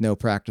with no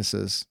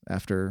practices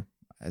after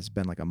it's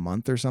been like a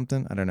month or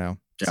something. I don't know.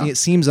 Yeah. It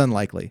seems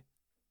unlikely.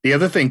 The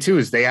other thing too,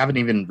 is they haven't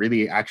even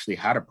really actually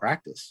had a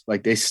practice.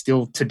 Like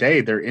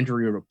today, their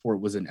injury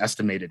report was an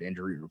estimated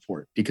injury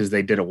report because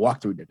they did a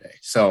walkthrough today.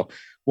 So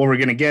what we're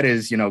going to get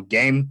is,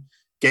 game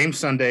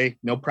Sunday,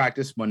 no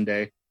practice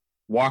Monday,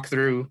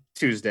 walkthrough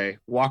Tuesday,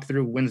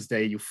 walkthrough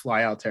Wednesday, you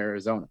fly out to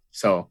Arizona.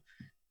 So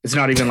it's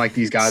not even like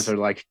these guys are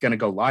like going to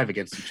go live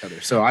against each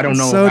other. So I don't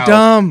know. So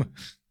dumb.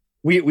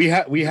 We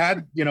had,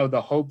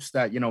 the hopes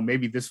that,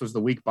 maybe this was the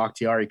week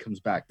Bakhtiari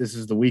comes back. This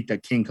is the week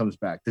that King comes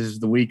back. This is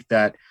the week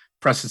that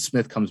Preston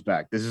Smith comes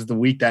back. This is the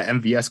week that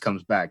MVS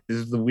comes back. This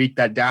is the week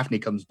that Daphne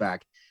comes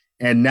back.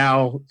 And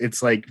now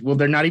it's like, well,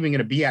 they're not even going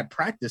to be at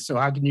practice. So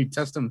how can you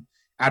test them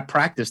at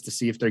practice to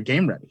see if they're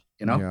game ready?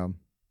 Yeah.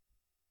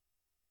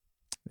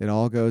 It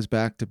all goes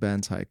back to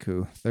Ben's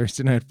haiku.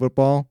 Thursday Night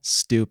Football,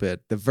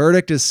 stupid. The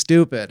verdict is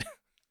stupid.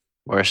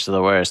 Worst of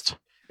the worst.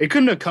 It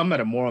couldn't have come at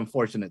a more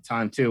unfortunate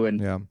time too.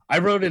 And I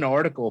wrote an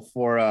article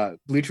for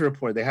Bleacher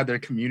Report. They had their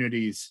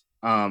communities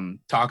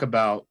talk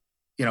about,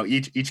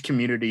 each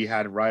community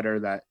had a writer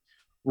that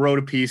wrote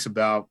a piece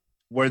about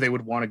where they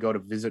would want to go to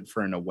visit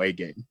for an away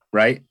game,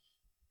 right?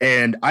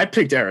 And I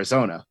picked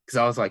Arizona because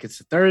I was like, it's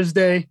a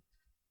Thursday.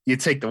 You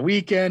take the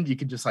weekend. You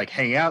can just like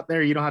hang out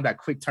there. You don't have that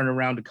quick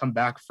turnaround to come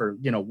back for,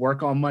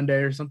 work on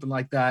Monday or something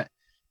like that.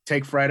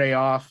 Take Friday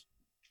off.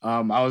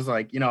 I was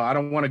like, I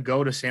don't want to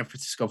go to San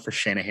Francisco for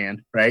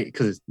Shanahan, right?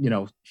 Because,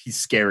 he's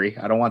scary.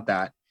 I don't want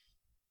that.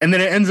 And then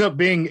it ends up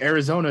being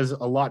Arizona's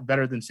a lot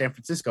better than San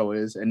Francisco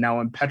is. And now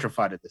I'm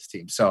petrified of this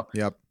team. So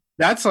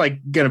that's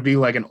like going to be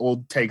like an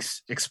old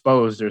takes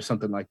exposed or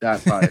something like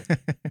that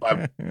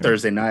by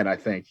Thursday night, I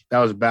think. That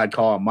was a bad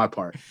call on my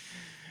part.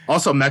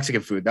 Also,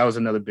 Mexican food. That was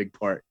another big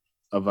part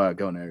of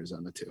going to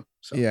Arizona too.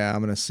 So yeah, I'm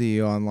going to see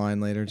you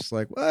online later. Just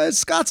like, well,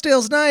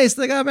 Scottsdale's nice.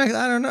 They got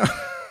I don't know.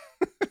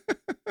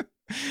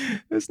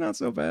 It's not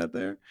so bad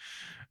there.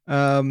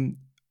 I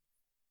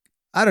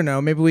don't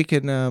know. Maybe we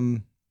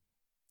can,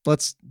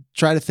 let's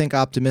try to think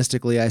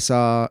optimistically. I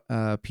saw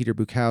Peter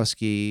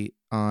Bukowski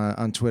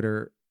on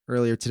Twitter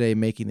earlier today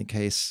making the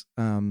case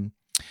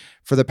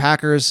for the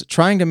Packers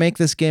trying to make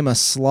this game a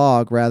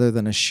slog rather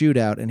than a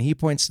shootout. And he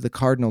points to the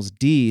Cardinals'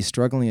 D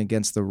struggling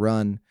against the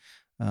run.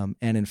 And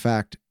in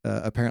fact,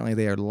 apparently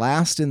they are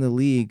last in the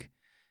league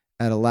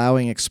at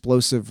allowing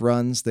explosive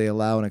runs. They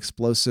allow an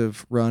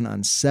explosive run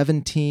on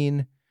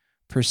 17%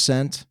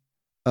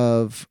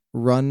 of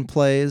run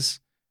plays.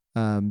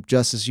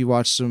 Just as you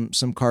watch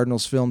some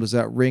Cardinals film, does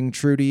that ring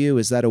true to you?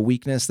 Is that a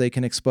weakness they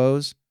can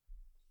expose?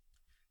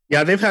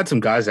 Yeah, they've had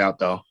some guys out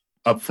though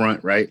up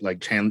front, right? Like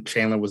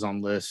Chandler was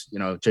on list.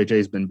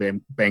 JJ's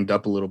been banged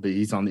up a little bit.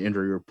 He's on the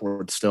injury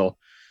report still.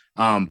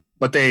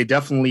 But they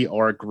definitely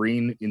are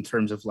green in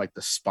terms of like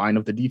the spine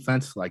of the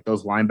defense. Like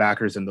those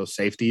linebackers and those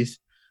safeties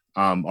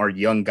are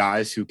young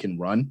guys who can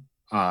run.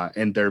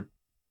 And they're,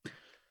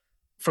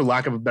 for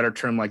lack of a better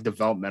term, like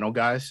developmental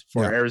guys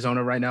for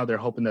Arizona right now. They're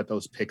hoping that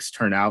those picks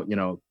turn out,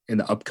 in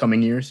the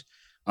upcoming years.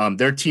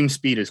 Their team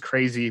speed is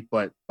crazy,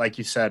 but like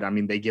you said, I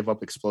mean, they give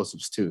up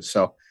explosives too.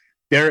 So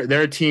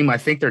they're a team, I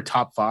think they're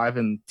top 5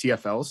 in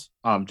TFLs,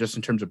 just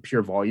in terms of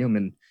pure volume.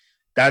 And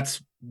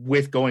that's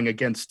with going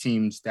against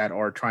teams that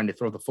are trying to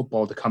throw the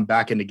football to come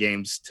back into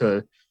games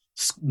to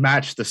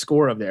match the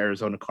score of the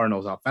Arizona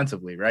Cardinals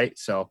offensively, right?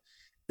 So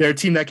they're a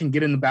team that can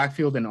get in the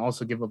backfield and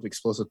also give up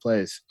explosive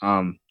plays.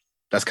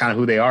 That's kind of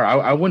who they are.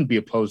 I wouldn't be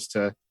opposed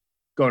to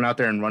going out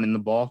there and running the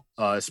ball,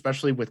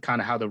 especially with kind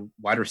of how the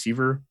wide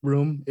receiver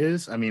room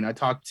is. I mean, I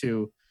talked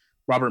to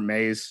Robert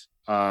Mays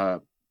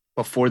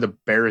before the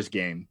Bears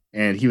game,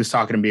 and he was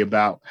talking to me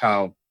about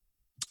how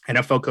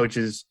NFL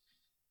coaches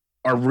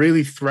are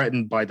really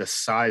threatened by the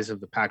size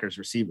of the Packers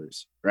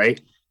receivers,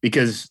 right?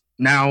 Because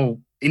now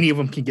any of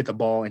them can get the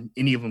ball and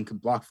any of them can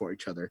block for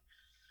each other.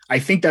 I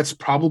think that's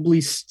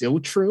probably still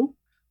true,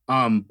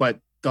 but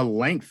the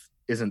length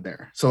isn't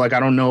there. So, like, I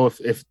don't know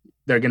if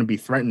they're going to be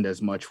threatened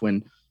as much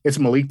when it's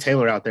Malik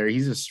Taylor out there.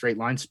 He's a straight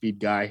line speed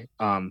guy.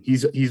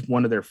 He's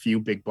one of their few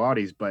big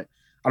bodies, but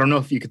I don't know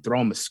if you could throw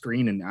him a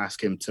screen and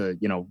ask him to,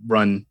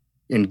 run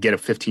and get a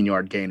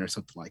 15-yard gain or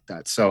something like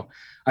that. So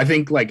I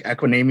think like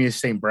Equanimeous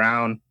St.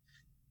 Brown,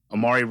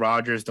 Amari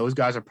Rodgers, those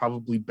guys are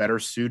probably better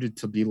suited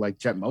to be like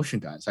jet motion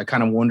guys. I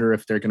kind of wonder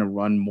if they're going to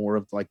run more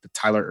of like the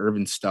Tyler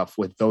Ervin stuff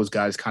with those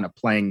guys kind of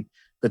playing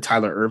the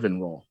Tyler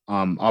Ervin role.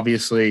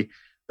 Obviously,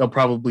 they'll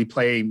probably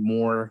play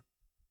more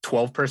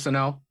 12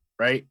 personnel,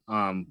 right?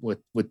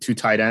 With two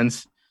tight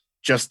ends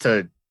just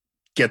to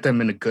get them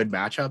into good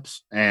matchups.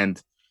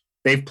 And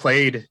they've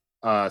played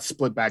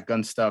split back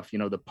gun stuff.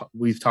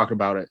 We've talked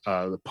about it,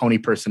 the pony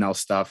personnel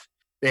stuff.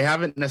 They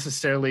haven't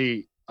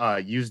necessarily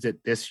used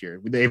it this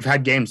year. They've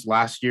had games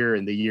last year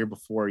and the year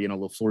before,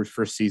 LaFleur's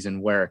first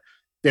season where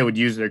they would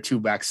use their two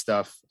back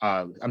stuff.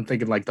 I'm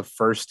thinking like the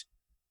first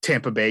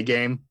Tampa Bay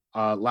game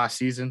last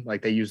season,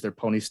 like they used their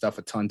pony stuff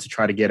a ton to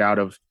try to get out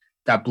of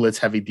that blitz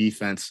heavy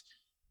defense.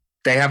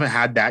 They haven't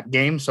had that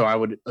game. So I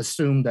would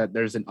assume that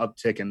there's an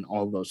uptick in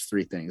all those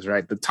three things,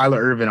 right? The Tyler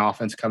Ervin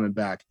offense coming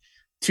back,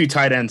 two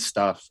tight end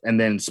stuff, and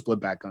then split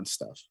back gun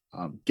stuff.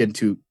 Getting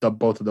to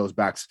both of those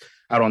backs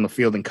out on the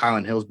field, and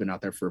Kylan Hill's been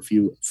out there for a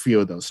few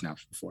of those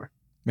snaps before.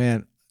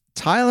 Man,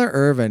 Tyler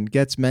Ervin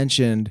gets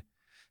mentioned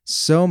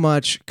so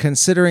much,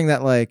 considering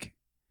that like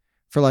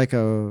for like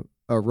a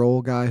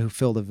role guy who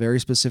filled a very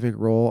specific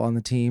role on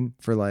the team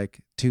for like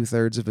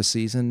 2/3 of a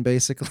season,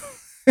 basically.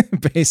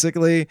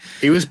 Basically,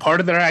 he was part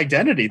of their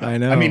identity, though. I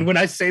know. I mean, when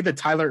I say the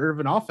Tyler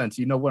Ervin offense,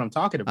 you know what I'm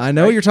talking about. I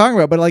know right? what you're talking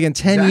about, but like in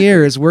 10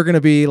 years, we're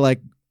gonna be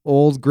like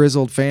old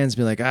grizzled fans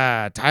be like,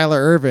 Tyler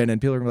Ervin, and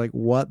people are gonna be like,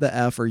 what the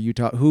F are you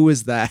talking? Who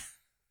is that?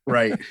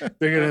 Right.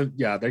 They're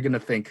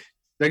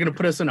gonna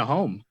put us in a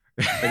home.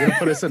 They're gonna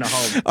put us in a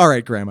home. All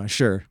right, Grandma,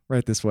 sure.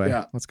 Right this way.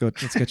 Yeah. Let's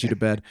get you to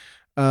bed.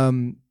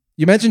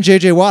 You mentioned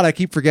JJ Watt. I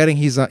keep forgetting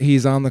he's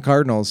on the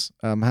Cardinals.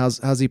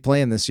 How's he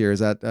playing this year?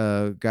 Is that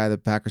a guy the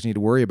Packers need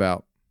to worry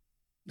about?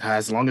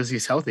 As long as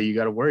he's healthy, you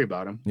got to worry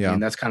about him. Yeah. I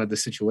mean, that's kind of the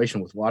situation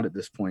with Watt at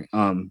this point.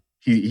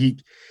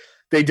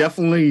 They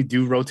definitely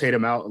do rotate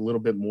him out a little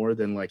bit more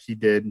than like he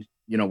did,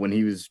 when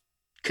he was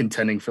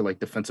contending for like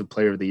defensive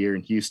player of the year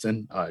in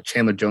Houston.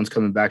 Chandler Jones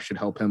coming back should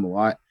help him a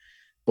lot.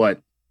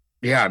 But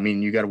yeah, I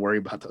mean, you got to worry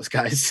about those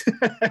guys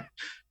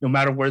no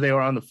matter where they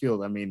are on the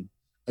field. I mean,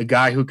 a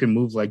guy who can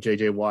move like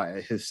JJ Watt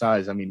at his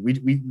size. I mean,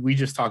 we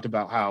just talked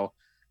about how,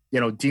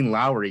 Dean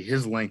Lowry,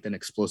 his length and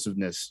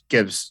explosiveness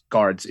gives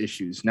guards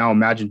issues. Now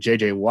imagine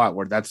JJ Watt,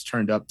 where that's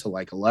turned up to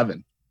like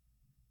 11.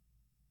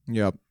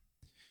 Yep.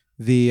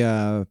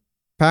 The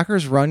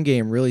Packers run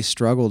game really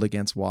struggled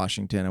against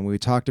Washington, and we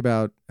talked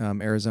about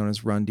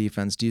Arizona's run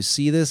defense. Do you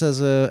see this as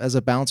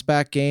a bounce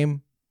back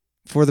game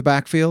for the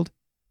backfield?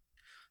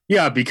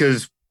 Yeah,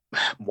 because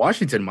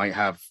Washington might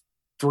have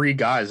 3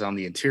 guys on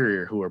the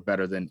interior who are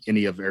better than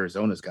any of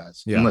Arizona's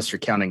guys, unless you're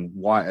counting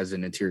Watt as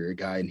an interior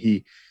guy, and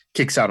he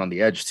kicks out on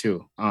the edge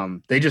too.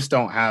 They just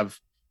don't have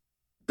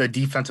the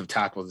defensive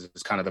tackles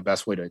is kind of the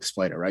best way to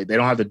explain it, right? They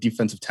don't have the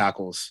defensive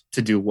tackles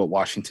to do what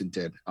Washington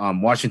did.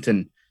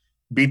 Washington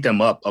beat them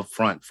up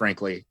front,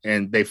 frankly,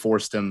 and they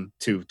forced them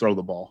to throw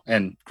the ball.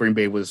 And Green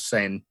Bay was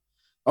saying,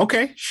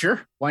 okay,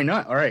 sure, why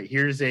not? All right,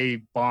 here's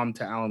a bomb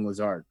to Allen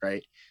Lazard,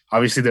 right?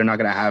 Obviously, they're not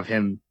going to have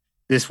him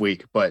this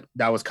week, but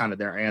that was kind of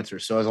their answer.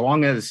 So as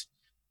long as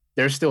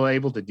they're still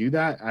able to do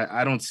that,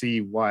 I don't see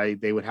why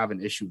they would have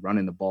an issue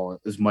running the ball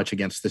as much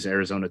against this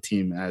Arizona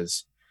team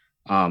as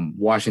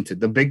Washington.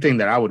 The big thing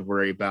that I would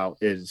worry about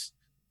is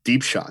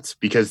deep shots,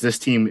 because this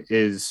team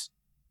is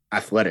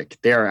athletic.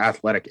 They are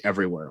athletic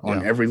everywhere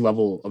on every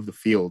level of the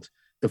field.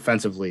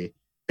 Defensively,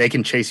 they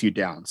can chase you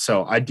down.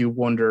 So I do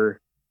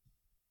wonder,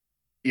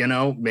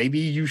 maybe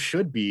you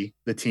should be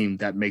the team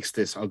that makes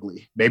this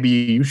ugly. Maybe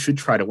you should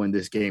try to win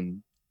this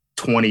game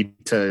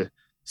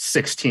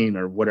 20-16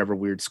 or whatever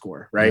weird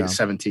score, right? Yeah.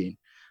 17.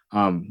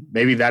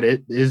 Maybe that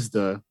is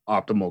the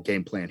optimal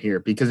game plan here,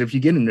 because if you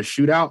get in a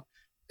shootout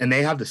and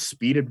they have the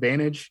speed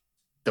advantage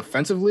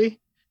defensively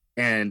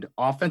and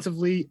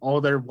offensively,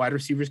 all their wide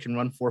receivers can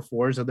run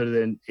 4.4s other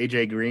than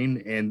AJ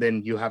Green. And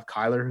then you have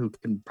Kyler, who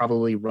can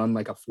probably run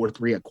like a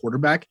 4.3 at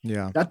quarterback.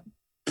 Yeah. That's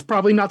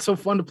probably not so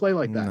fun to play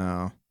like that.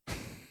 No.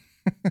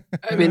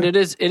 I mean, it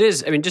is.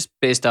 I mean, just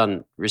based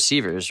on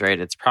receivers, right?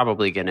 It's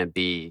probably going to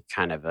be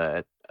kind of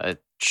a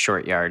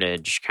short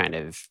yardage kind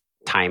of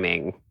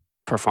timing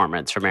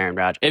performance from Aaron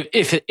Rodgers.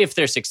 If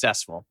they're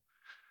successful,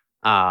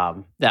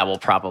 that will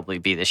probably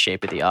be the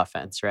shape of the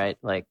offense, right?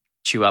 Like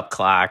chew up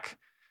clock,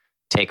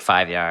 take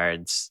 5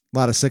 yards. A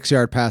lot of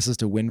 6-yard passes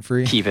to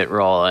Winfrey. Keep it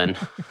rolling.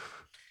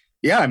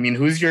 Yeah, I mean,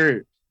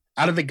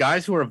 out of the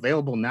guys who are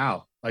available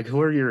now, like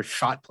who are your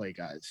shot play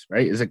guys,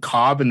 right? Is it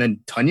Cobb and then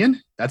Tunyon?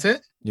 That's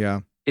it?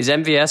 Yeah. Is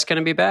MVS going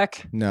to be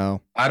back?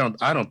 No, I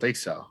don't think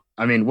so.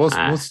 I mean,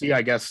 we'll see.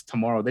 I guess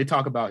tomorrow they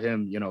talk about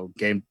him,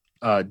 game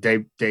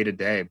day to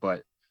day,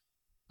 but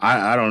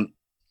I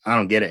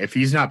don't get it. If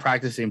he's not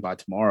practicing by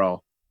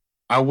tomorrow,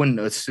 I wouldn't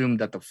assume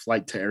that the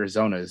flight to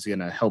Arizona is going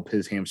to help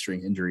his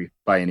hamstring injury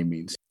by any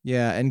means.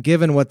 Yeah, and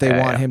given what they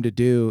want him to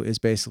do is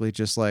basically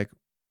just like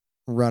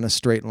run a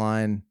straight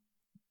line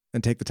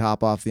and take the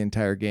top off the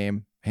entire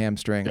game,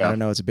 hamstring. Yeah. I don't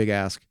know. It's a big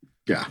ask.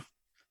 Yeah.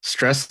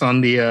 Stressed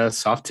on the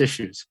soft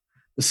tissues.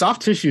 The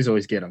soft tissues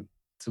always get them.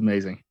 It's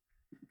amazing.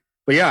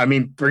 But yeah, I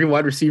mean, 3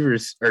 wide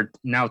receivers are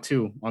now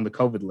 2 on the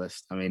COVID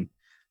list. I mean,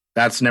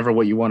 that's never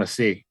what you want to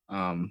see.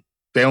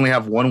 They only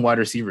have 1 wide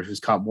receiver who's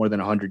caught more than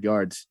 100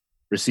 yards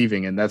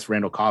receiving, and that's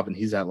Randall Cobb, and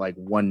he's at like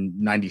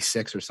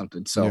 196 or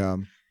something.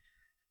 So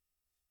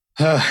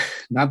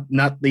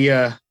not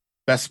the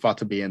best spot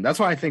to be in. That's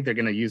why I think they're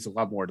going to use a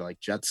lot more to like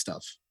jet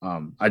stuff.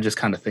 I just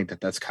kind of think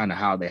that that's kind of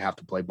how they have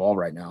to play ball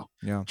right now.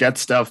 Yeah. Jet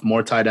stuff,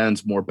 more tight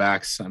ends, more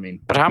backs. I mean,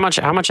 but how much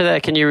of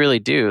that can you really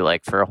do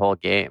like for a whole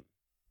game?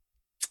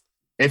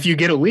 If you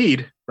get a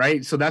lead,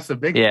 right? So that's the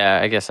big one.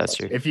 I guess that's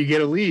true. If you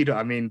get a lead,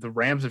 I mean, the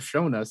Rams have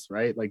shown us,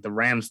 right? Like the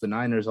Rams, the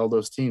Niners, all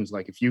those teams.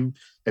 Like if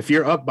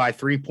you're up by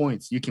 3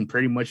 points, you can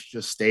pretty much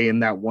just stay in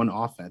that one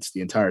offense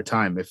the entire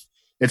time. If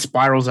it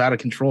spirals out of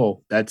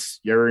control,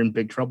 you're in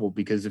big trouble,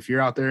 because if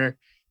you're out there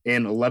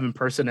in 11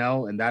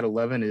 personnel and that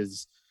 11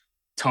 is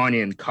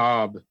Tonyan,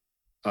 Cobb,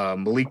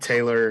 Malik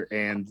Taylor,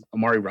 and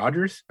Amari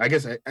Rodgers, I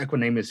guess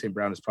Equanimeous St.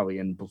 Brown is probably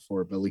in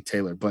before Malik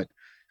Taylor, but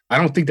I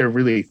don't think they're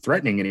really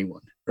threatening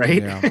anyone,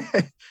 right? Yeah.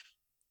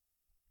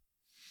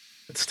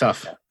 It's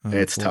tough.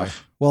 It's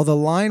tough. Well, the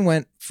line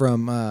went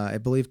from, I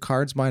believe,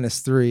 Cards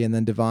 -3 and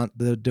then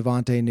the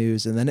Devontae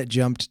news, and then it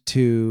jumped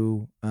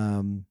to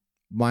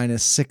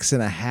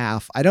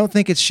 -6.5. I don't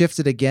think it's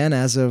shifted again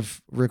as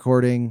of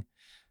recording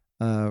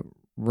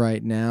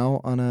right now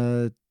on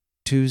a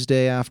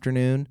Tuesday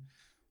afternoon,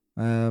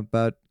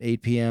 about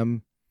 8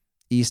 p.m.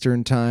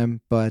 Eastern time,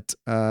 but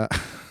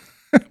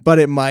but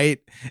it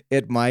might.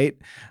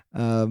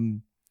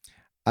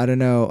 I don't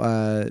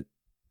know.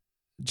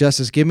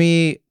 Justice, give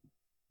me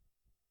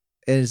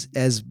as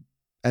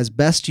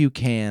best you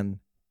can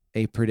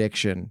a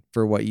prediction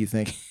for what you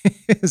think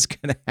is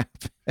going to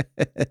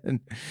happen.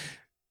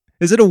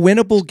 Is it a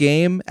winnable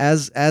game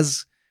as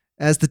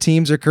the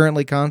teams are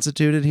currently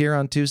constituted here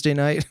on Tuesday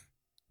night?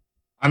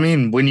 I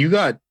mean, when you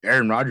got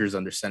Aaron Rodgers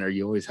under center,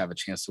 you always have a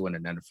chance to win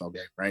an NFL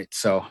game, right?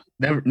 So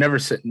never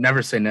say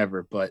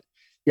never. But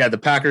yeah, the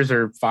Packers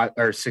are 5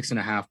 or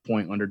 6.5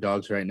 point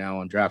underdogs right now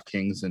on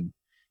DraftKings, and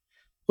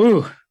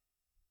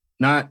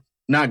not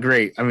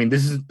great. I mean,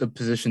 this is the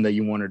position that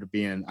you wanted to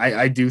be in.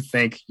 I do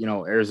think,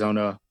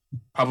 Arizona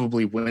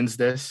probably wins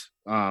this.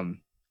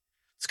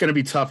 It's going to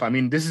be tough. I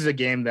mean, this is a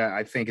game that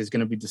I think is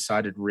going to be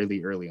decided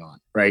really early on,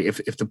 right?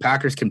 If the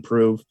Packers can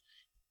prove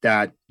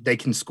that they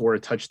can score a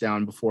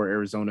touchdown before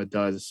Arizona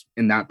does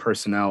in that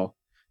personnel,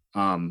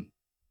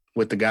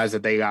 with the guys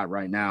that they got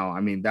right now,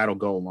 I mean, that'll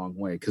go a long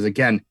way. Because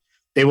again,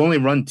 they've only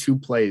run 2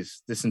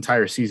 plays this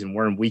entire season.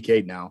 We're in week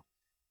 8 now,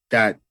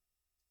 that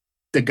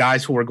the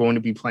guys who are going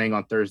to be playing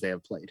on Thursday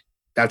have played.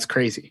 That's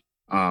crazy.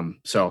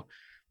 So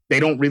they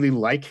don't really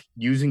like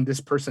using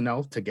this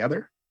personnel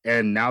together,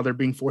 and now they're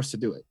being forced to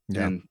do it.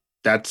 Yeah. And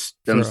that's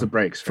the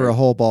breaks. For a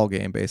whole ball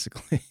game,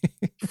 basically.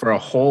 For a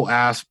whole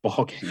ass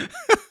ball game.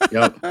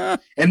 Yep.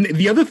 And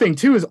the other thing,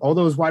 too, is all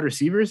those wide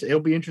receivers, it'll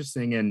be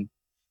interesting. And,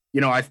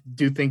 I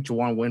do think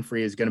Juwan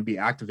Winfrey is going to be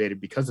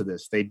activated because of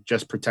this. They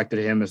just protected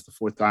him as the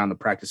 4th guy on the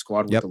practice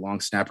squad with the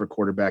long snapper,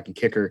 quarterback, and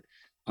kicker.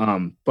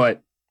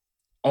 But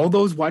all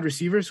those wide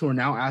receivers who are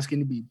now asking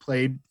to be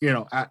played,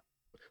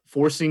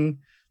 forcing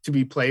to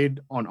be played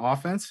on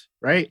offense,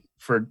 right?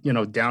 For,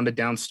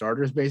 down-to-down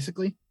starters,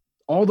 basically.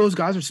 All those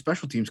guys are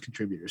special teams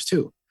contributors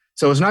too.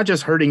 So it's not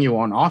just hurting you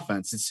on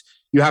offense.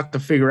 You have to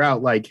figure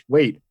out, like,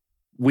 wait,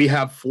 we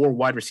have 4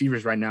 wide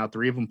receivers right now.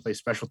 3 of them play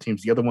special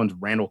teams. The other one's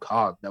Randall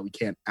Cobb that we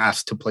can't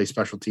ask to play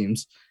special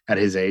teams at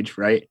his age,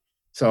 right?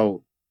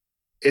 So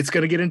it's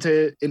going to get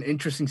into an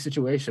interesting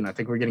situation. I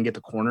think we're going to get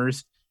the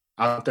corners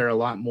out there a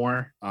lot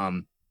more.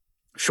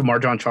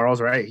 Shamar John Charles,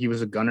 right? He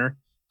was a gunner.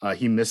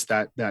 He missed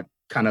that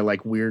kind of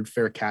like weird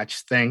fair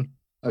catch thing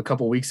a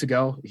couple weeks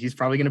ago. He's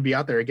probably going to be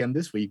out there again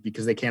this week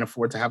because they can't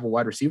afford to have a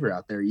wide receiver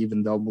out there,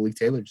 even though Malik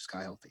Taylor just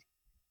got healthy.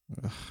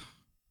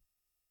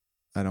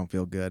 I don't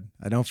feel good.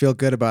 I don't feel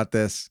good about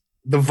this.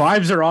 The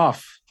vibes are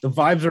off.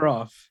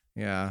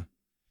 Yeah.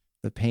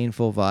 The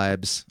painful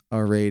vibes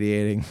are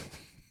radiating.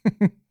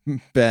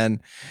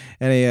 Ben,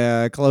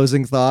 any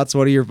closing thoughts?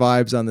 What are your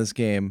vibes on this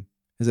game?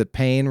 Is it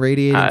pain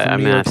radiating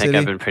from New York City? I think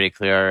I've been pretty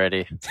clear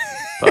already.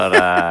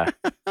 But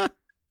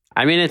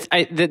I mean,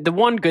 the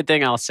one good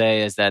thing I'll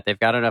say is that they've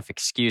got enough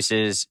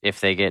excuses if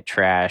they get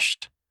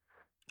trashed,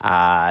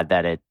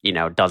 that it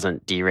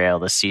doesn't derail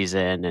the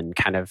season and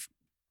kind of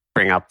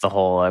bring up the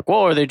whole like,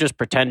 whoa, are they just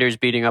pretenders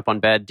beating up on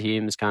bad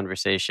teams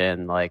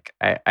conversation? Like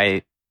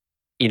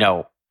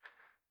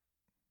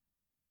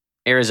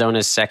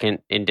Arizona's second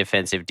in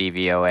defensive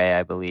DVOA,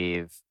 I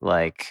believe.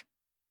 Like,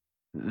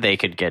 they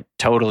could get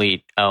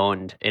totally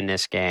owned in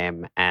this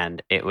game,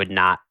 and it would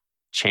not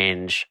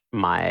change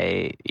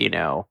my,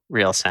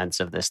 real sense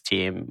of this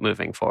team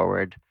moving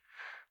forward,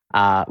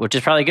 which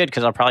is probably good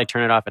because I'll probably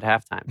turn it off at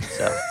halftime.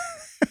 So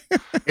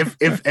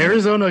if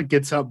Arizona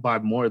gets up by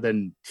more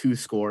than 2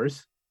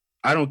 scores,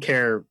 I don't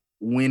care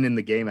when in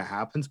the game it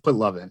happens, put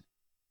Love in.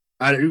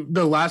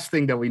 The last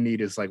thing that we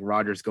need is like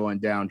Rodgers going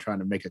down trying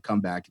to make a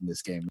comeback in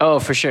this game. Oh,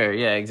 for sure.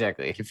 Yeah,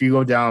 exactly. If you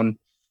go down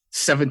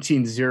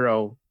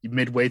 17-0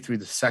 midway through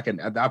the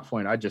second, at that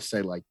point, I just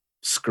say, like,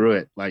 screw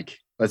it. Like,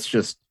 let's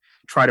just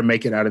try to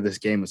make it out of this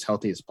game as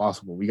healthy as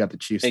possible. We got the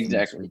Chiefs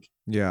next week.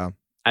 Yeah.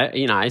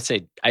 I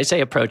say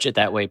approach it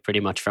that way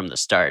pretty much from the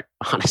start,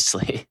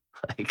 honestly.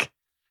 Like,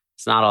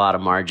 it's not a lot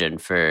of margin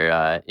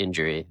for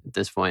injury at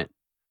this point.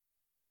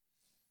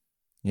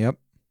 Yep.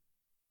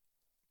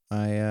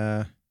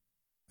 I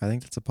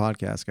think that's a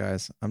podcast,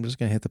 guys. I'm just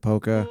going to hit the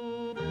polka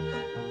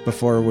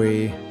before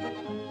we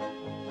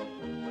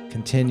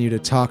continue to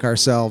talk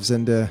ourselves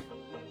into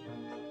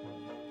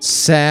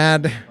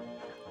sad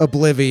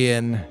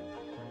oblivion.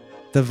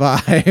 The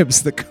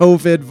vibes, the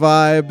COVID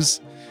vibes,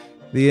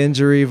 the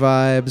injury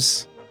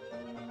vibes,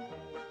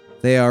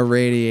 they are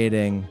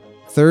radiating.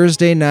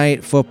 Thursday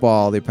night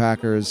football, the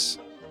Packers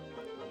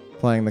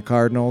playing the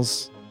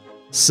Cardinals.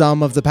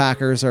 Some of the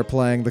Packers are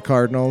playing the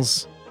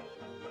Cardinals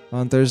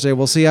on Thursday.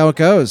 We'll see how it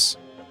goes.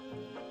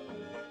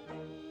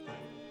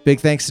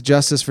 Big thanks to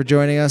Justice for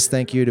joining us.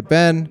 Thank you to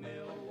Ben.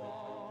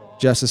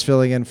 Justice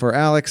filling in for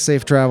Alex.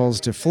 Safe travels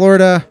to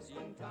Florida.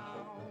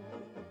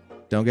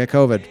 Don't get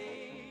COVID.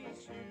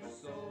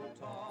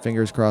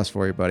 Fingers crossed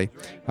for you, buddy.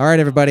 All right,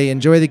 everybody.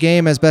 Enjoy the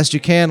game as best you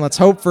can. Let's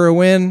hope for a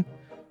win,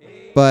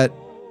 but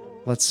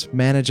let's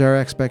manage our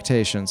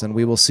expectations, and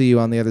we will see you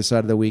on the other side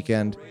of the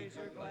weekend.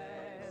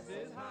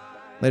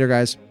 Later,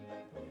 guys.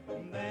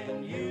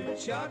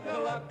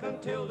 Chuck-a-luck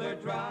until they're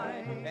dry.